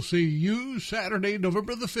 We'll see you Saturday,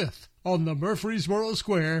 November the 5th on the Murfreesboro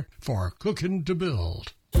Square for Cooking to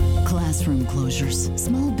Build. Classroom closures,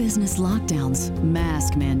 small business lockdowns,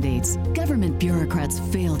 mask mandates. Government bureaucrats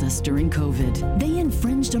failed us during COVID. They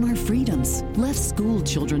infringed on our freedoms, left school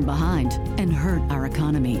children behind, and hurt our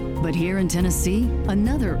economy. But here in Tennessee,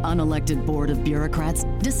 another unelected board of bureaucrats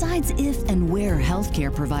decides if and where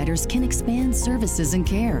healthcare providers can expand services and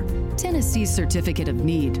care. Tennessee's Certificate of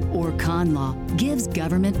Need, or CON law, gives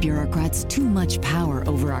government bureaucrats too much power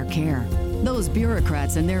over our care. Those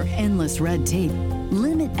bureaucrats and their endless red tape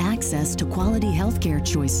limit access to quality healthcare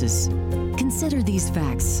choices. Consider these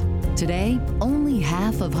facts. Today, only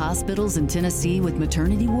half of hospitals in Tennessee with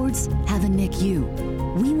maternity wards have a NICU.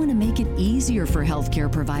 We want to make it easier for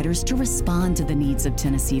healthcare providers to respond to the needs of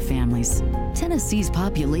Tennessee families. Tennessee's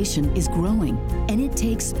population is growing, and it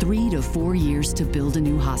takes 3 to 4 years to build a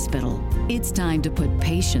new hospital. It's time to put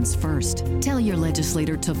patients first. Tell your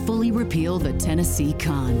legislator to fully repeal the Tennessee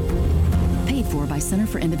Con. Paid for by Center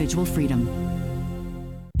for Individual Freedom.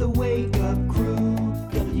 The Wake Up Crew,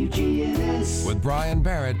 WGNS. With Brian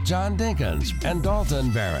Barrett, John Dinkins, and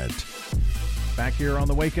Dalton Barrett. Back here on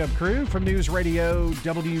the Wake Up Crew from News Radio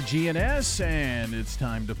WGNS, and it's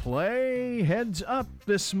time to play Heads Up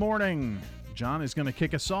this morning. John is going to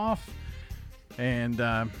kick us off, and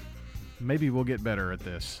maybe we'll get better at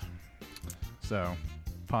this. So,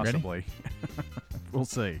 possibly. We'll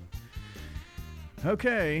see.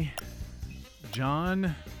 Okay.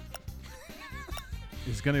 John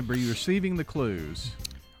is going to be receiving the clues.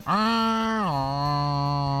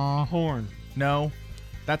 Horn. No.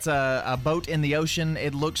 That's a boat in the ocean.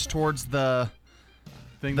 It looks towards the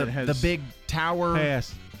thing that has the big tower.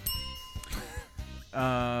 Pass.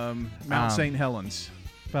 Mount St. Helens.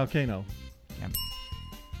 Volcano. Yeah.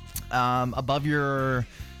 Above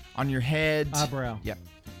on your head. Eyebrow. Yep.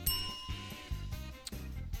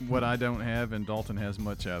 What I don't have and Dalton has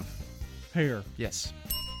much of. Hair. Yes.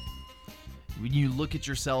 When you look at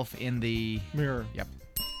yourself in the mirror. Yep.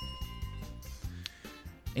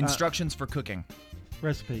 Instructions for cooking.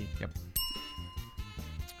 Recipe. Yep.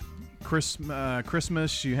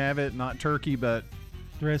 Christmas, you have it, not turkey, but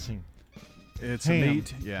dressing. It's Ham. a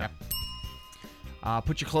meat. Yeah. Yep.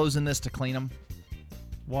 Put your clothes in this to clean them.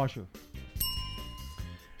 Washer.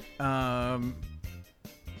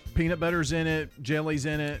 Peanut butter's in it. Jelly's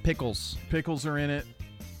in it. Pickles. Pickles are in it.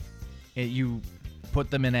 You put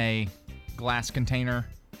them in a glass container.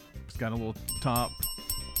 It's got a little top.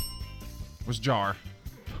 Was jar.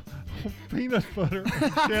 Peanut butter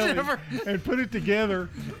and jelly and put it together,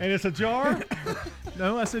 and it's a jar?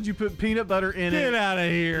 No, I said you put peanut butter in it. Get out of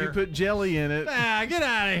here. You put jelly in it. Ah, get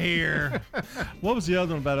out of here. What was the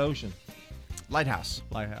other one about ocean? Lighthouse.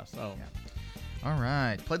 Lighthouse. Oh. Yeah. All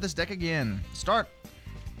right. Play this deck again. Start.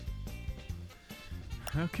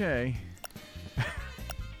 Okay.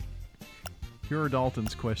 Here are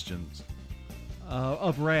Dalton's questions.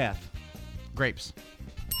 Of wrath. Grapes.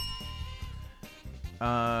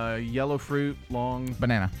 Yellow fruit, long.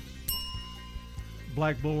 Banana.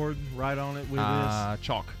 Blackboard, write on it with this.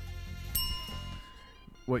 Chalk.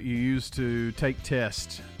 What you use to take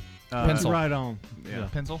tests. Pencil. Write on. Yeah.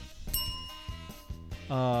 Pencil.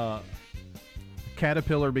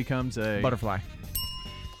 Caterpillar becomes a butterfly.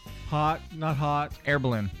 Hot, not hot. Air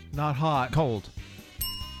balloon. Not hot. Cold.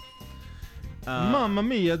 Mamma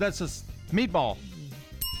mia, that's a meatball.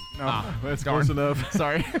 Oh, that's close enough.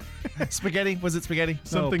 Sorry. Spaghetti? Was it spaghetti?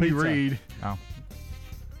 Something you read. Oh.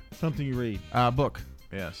 Something you read. Book.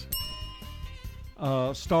 Yes.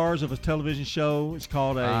 Stars of a television show. It's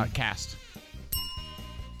called a cast.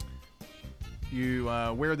 You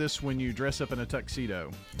wear this when you dress up in a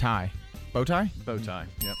tuxedo. Tie. Bow tie? Bow tie.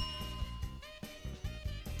 Yep.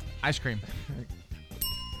 Ice cream.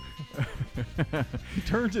 He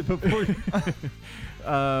turns it before you...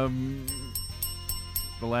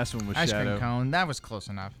 The last one was ice shadow. Cream cone. That was close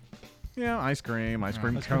enough. Yeah, ice cream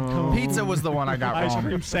cone. cone. Pizza was the one I got ice wrong. Ice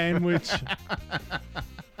cream sandwich.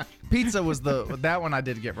 Pizza was that one I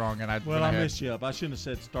did get wrong, and I messed you up. I shouldn't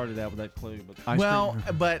have started out with that clue.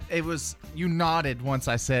 But but it was you nodded once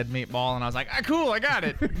I said meatball, and I was like, cool, I got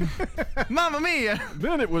it. Mamma mia!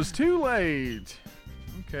 Then it was too late.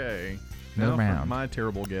 Okay. Another Now for round. my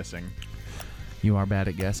terrible guessing. You are bad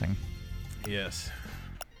at guessing. Yes.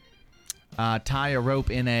 Tie a rope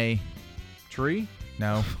in a tree?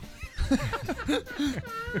 No.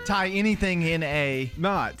 Tie anything in a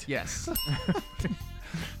knot. Yes.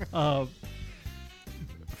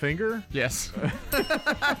 Finger? Yes.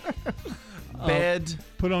 Bed.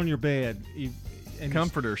 Put on your bed. And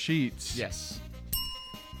comforter, sheets. Yes.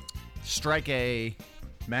 Strike a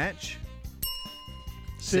match.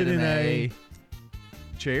 Sit in a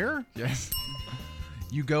chair. Yes.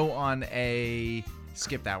 You go on a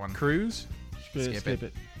skip that one. Cruise. Skip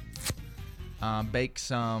it. Bake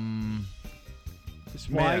some. It's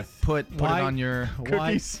white. Put it on your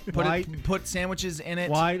cookies. Put sandwiches in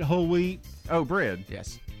it. White whole wheat. Oh, bread.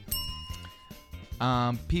 Yes.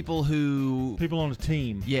 People on a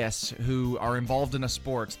team. Yes, who are involved in a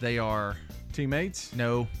sport. They are teammates.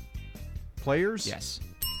 No. Players. Yes.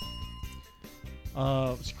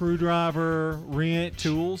 Screwdriver, wrench,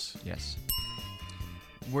 tools. Yes.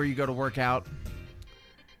 Where you go to work out.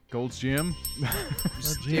 Gold's Gym.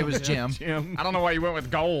 It was Jim. Jim. I don't know why you went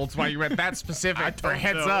with Gold's. Why you went that specific for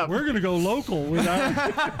heads know. up. We're gonna go local with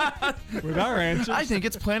our answers. I think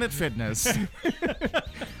it's Planet Fitness.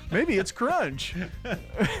 Maybe it's Crunch.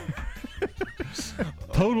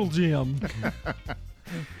 Total Gym.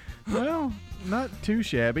 Well, not too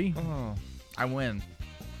shabby. Oh, I win.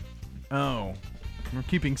 Oh, we're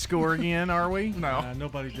keeping score again, are we? No.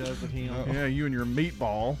 Nobody does but him. Yeah, you and your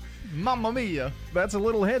meatball. Mamma mia. That's a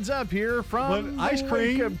little heads up here from But ice the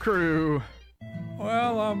cream. Wake Up Crew.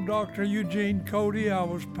 Well, I'm Dr. Eugene Cody. I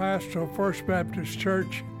was pastor of First Baptist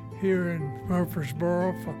Church here in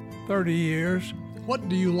Murfreesboro for 30 years. What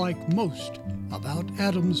do you like most about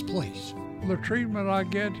Adams Place? The treatment I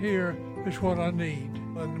get here is what I need.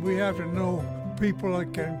 And we have to know people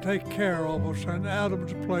that can take care of us, and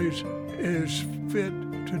Adams Place is fit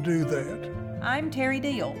to do that. I'm Terry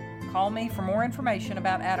Deal. Call me for more information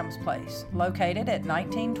about Adams Place, located at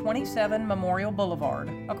 1927 Memorial Boulevard,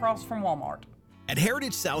 across from Walmart. At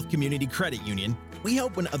Heritage South Community Credit Union, we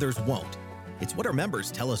help when others won't. It's what our members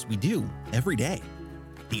tell us we do every day.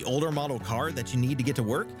 The older model car that you need to get to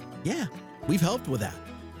work? Yeah, we've helped with that.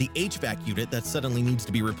 The HVAC unit that suddenly needs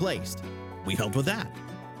to be replaced? We've helped with that.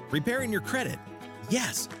 Repairing your credit?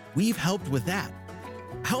 Yes, we've helped with that.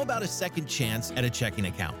 How about a second chance at a checking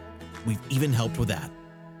account? We've even helped with that.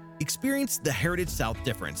 Experience the Heritage South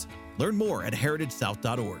difference. Learn more at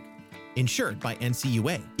heritagesouth.org. Insured by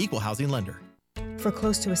NCUA, Equal Housing Lender. For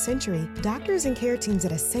close to a century, doctors and care teams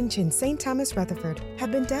at Ascension St. Thomas Rutherford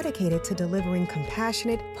have been dedicated to delivering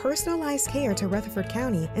compassionate, personalized care to Rutherford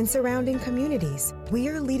County and surrounding communities. We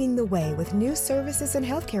are leading the way with new services and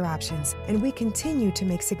healthcare options, and we continue to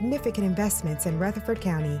make significant investments in Rutherford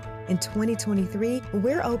County. In 2023,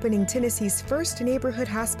 we're opening Tennessee's first neighborhood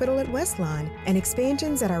hospital at Westlawn, and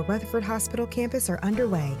expansions at our Rutherford Hospital campus are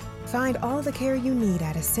underway. Find all the care you need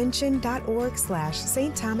at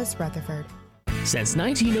ascension.org/St. Thomas Rutherford. Since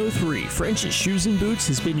 1903, French's Shoes and Boots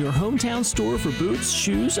has been your hometown store for boots,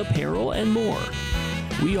 shoes, apparel, and more.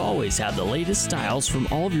 We always have the latest styles from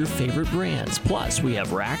all of your favorite brands. Plus, we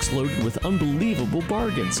have racks loaded with unbelievable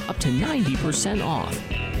bargains, up to 90% off.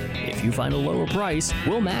 If you find a lower price,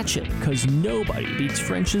 we'll match it, because nobody beats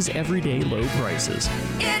French's everyday low prices.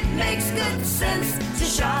 It makes good sense to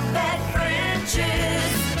shop at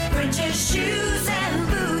French's. French's Shoes and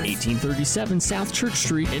Boots. 1837 South Church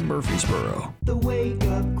Street in Murfreesboro. The Wake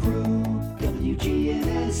Up Crew,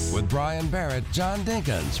 WGNS. With Brian Barrett, John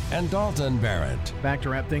Dinkins, and Dalton Barrett. Back to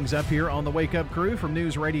wrap things up here on the Wake Up Crew from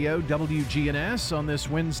News Radio WGNS on this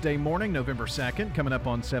Wednesday morning, November 2nd, coming up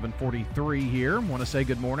on 7:43 here. Want to say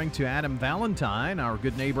good morning to Adam Valentine, our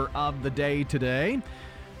good neighbor of the day today,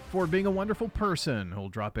 for being a wonderful person who'll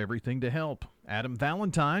drop everything to help. Adam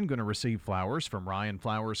Valentine going to receive flowers from Ryan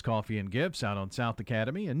Flowers Coffee and Gifts out on South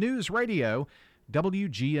Academy and News Radio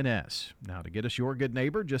WGNS. Now, to get us your good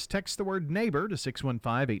neighbor, just text the word neighbor to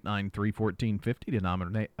 615-893-1450 to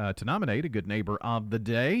nominate a good neighbor of the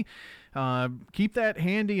day. Keep that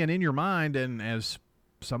handy and in your mind, and as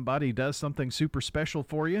somebody does something super special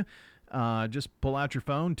for you, just pull out your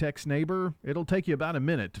phone, text neighbor. It'll take you about a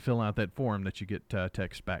minute to fill out that form that you get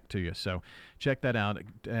text back to you. So check that out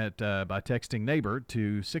by texting neighbor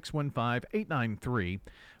to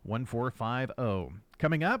 615-893-1450.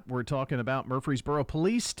 Coming up, we're talking about Murfreesboro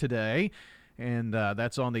Police today, and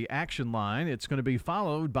that's on the action line. It's going to be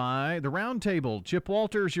followed by the Roundtable. Chip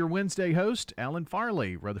Walters, your Wednesday host. Alan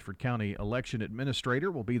Farley, Rutherford County Election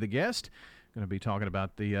Administrator, will be the guest. Going to be talking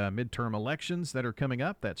about the midterm elections that are coming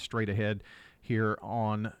up. That's straight ahead here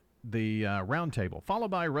on the Roundtable,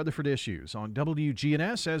 followed by Rutherford Issues on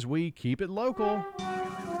WGNS as we keep it local.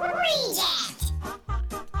 Reject!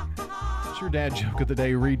 It's your dad joke of the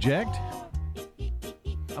day, Reject.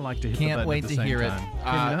 I like to hit the Can't button wait at the to same hear time. it.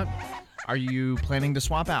 Can you not? Are you planning to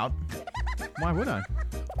swap out? Why would I?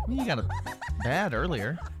 You got a bad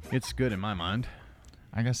earlier. It's good in my mind.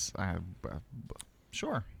 I guess,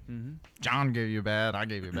 sure. Mm-hmm. John gave you a bad, I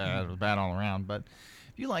gave you a bad. It was bad all around, but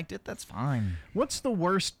if you liked it, that's fine. What's the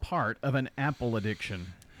worst part of an apple addiction?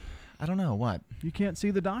 I don't know. What? You can't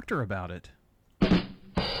see the doctor about it. Reject!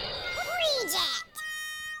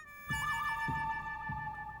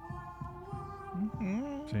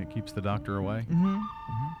 So it keeps the doctor away? Mm-hmm.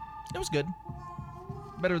 Mm-hmm. It was good.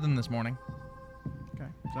 Better than this morning. Okay.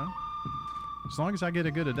 So, as long as I get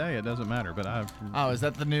a good a day, it doesn't matter. But is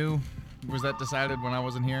that the new... Was that decided when I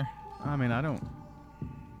wasn't here? I mean, I don't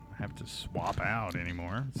have to swap out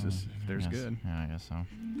anymore. It's just if there's good. Yeah, I guess so.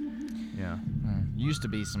 Yeah. Used to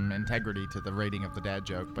be some integrity to the rating of the dad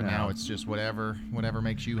joke, but now it's just whatever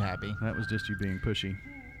makes you happy. That was just you being pushy.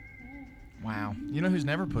 Wow. You know who's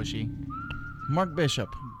never pushy? Mark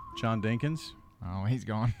Bishop. John Dinkins. Oh, he's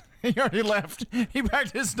gone. He already left. He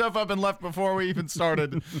packed his stuff up and left before we even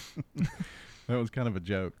started. That was kind of a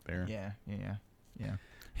joke there. Yeah.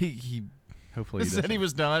 He hopefully he said he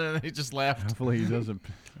was done and he just left. Hopefully he doesn't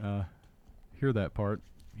hear that part.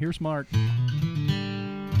 Here's Mark.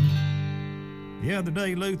 The other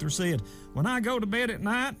day, Luther said, "When I go to bed at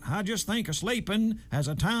night, I just think of sleeping as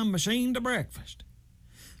a time machine to breakfast."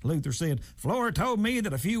 Luther said, "Flora told me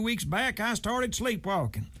that a few weeks back I started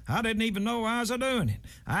sleepwalking. I didn't even know I was doing it.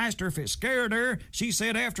 I asked her if it scared her. She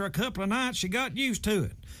said after a couple of nights she got used to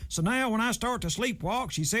it. So now when I start to sleepwalk,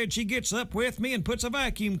 she said she gets up with me and puts a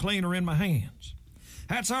vacuum cleaner in my hands.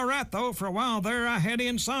 That's all right, though. For a while there, I had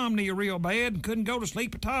insomnia real bad and couldn't go to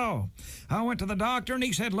sleep at all. I went to the doctor, and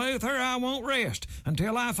he said, 'Luther, I won't rest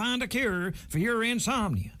until I find a cure for your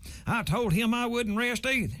insomnia.' I told him I wouldn't rest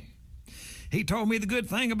either. He told me the good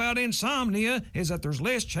thing about insomnia is that there's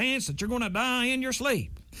less chance that you're going to die in your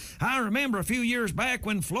sleep. I remember a few years back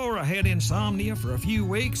when Flora had insomnia for a few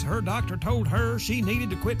weeks, her doctor told her she needed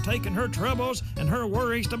to quit taking her troubles and her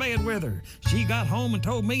worries to bed with her. She got home and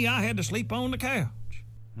told me I had to sleep on the couch."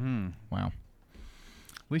 Wow.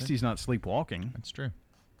 At least he's not sleepwalking. That's true.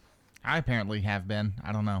 I apparently have been.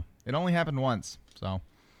 I don't know. It only happened once, so.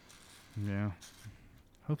 Yeah.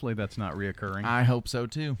 Hopefully that's not reoccurring. I hope so,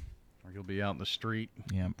 too. Or you'll be out in the street.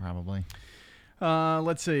 Yeah, probably.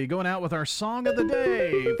 Let's see. Going out with our song of the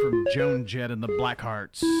day from Joan Jett and the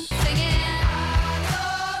Blackhearts.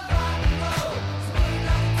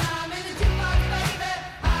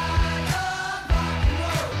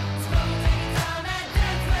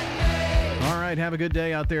 All right, have a good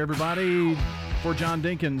day out there, everybody. For John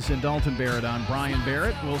Dinkins and Dalton Barrett, I'm Brian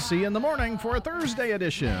Barrett. We'll see you in the morning for a Thursday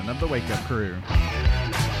edition of the Wake Up Crew.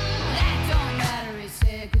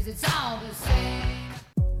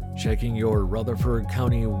 Checking your Rutherford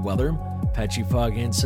County weather. Patchy fog and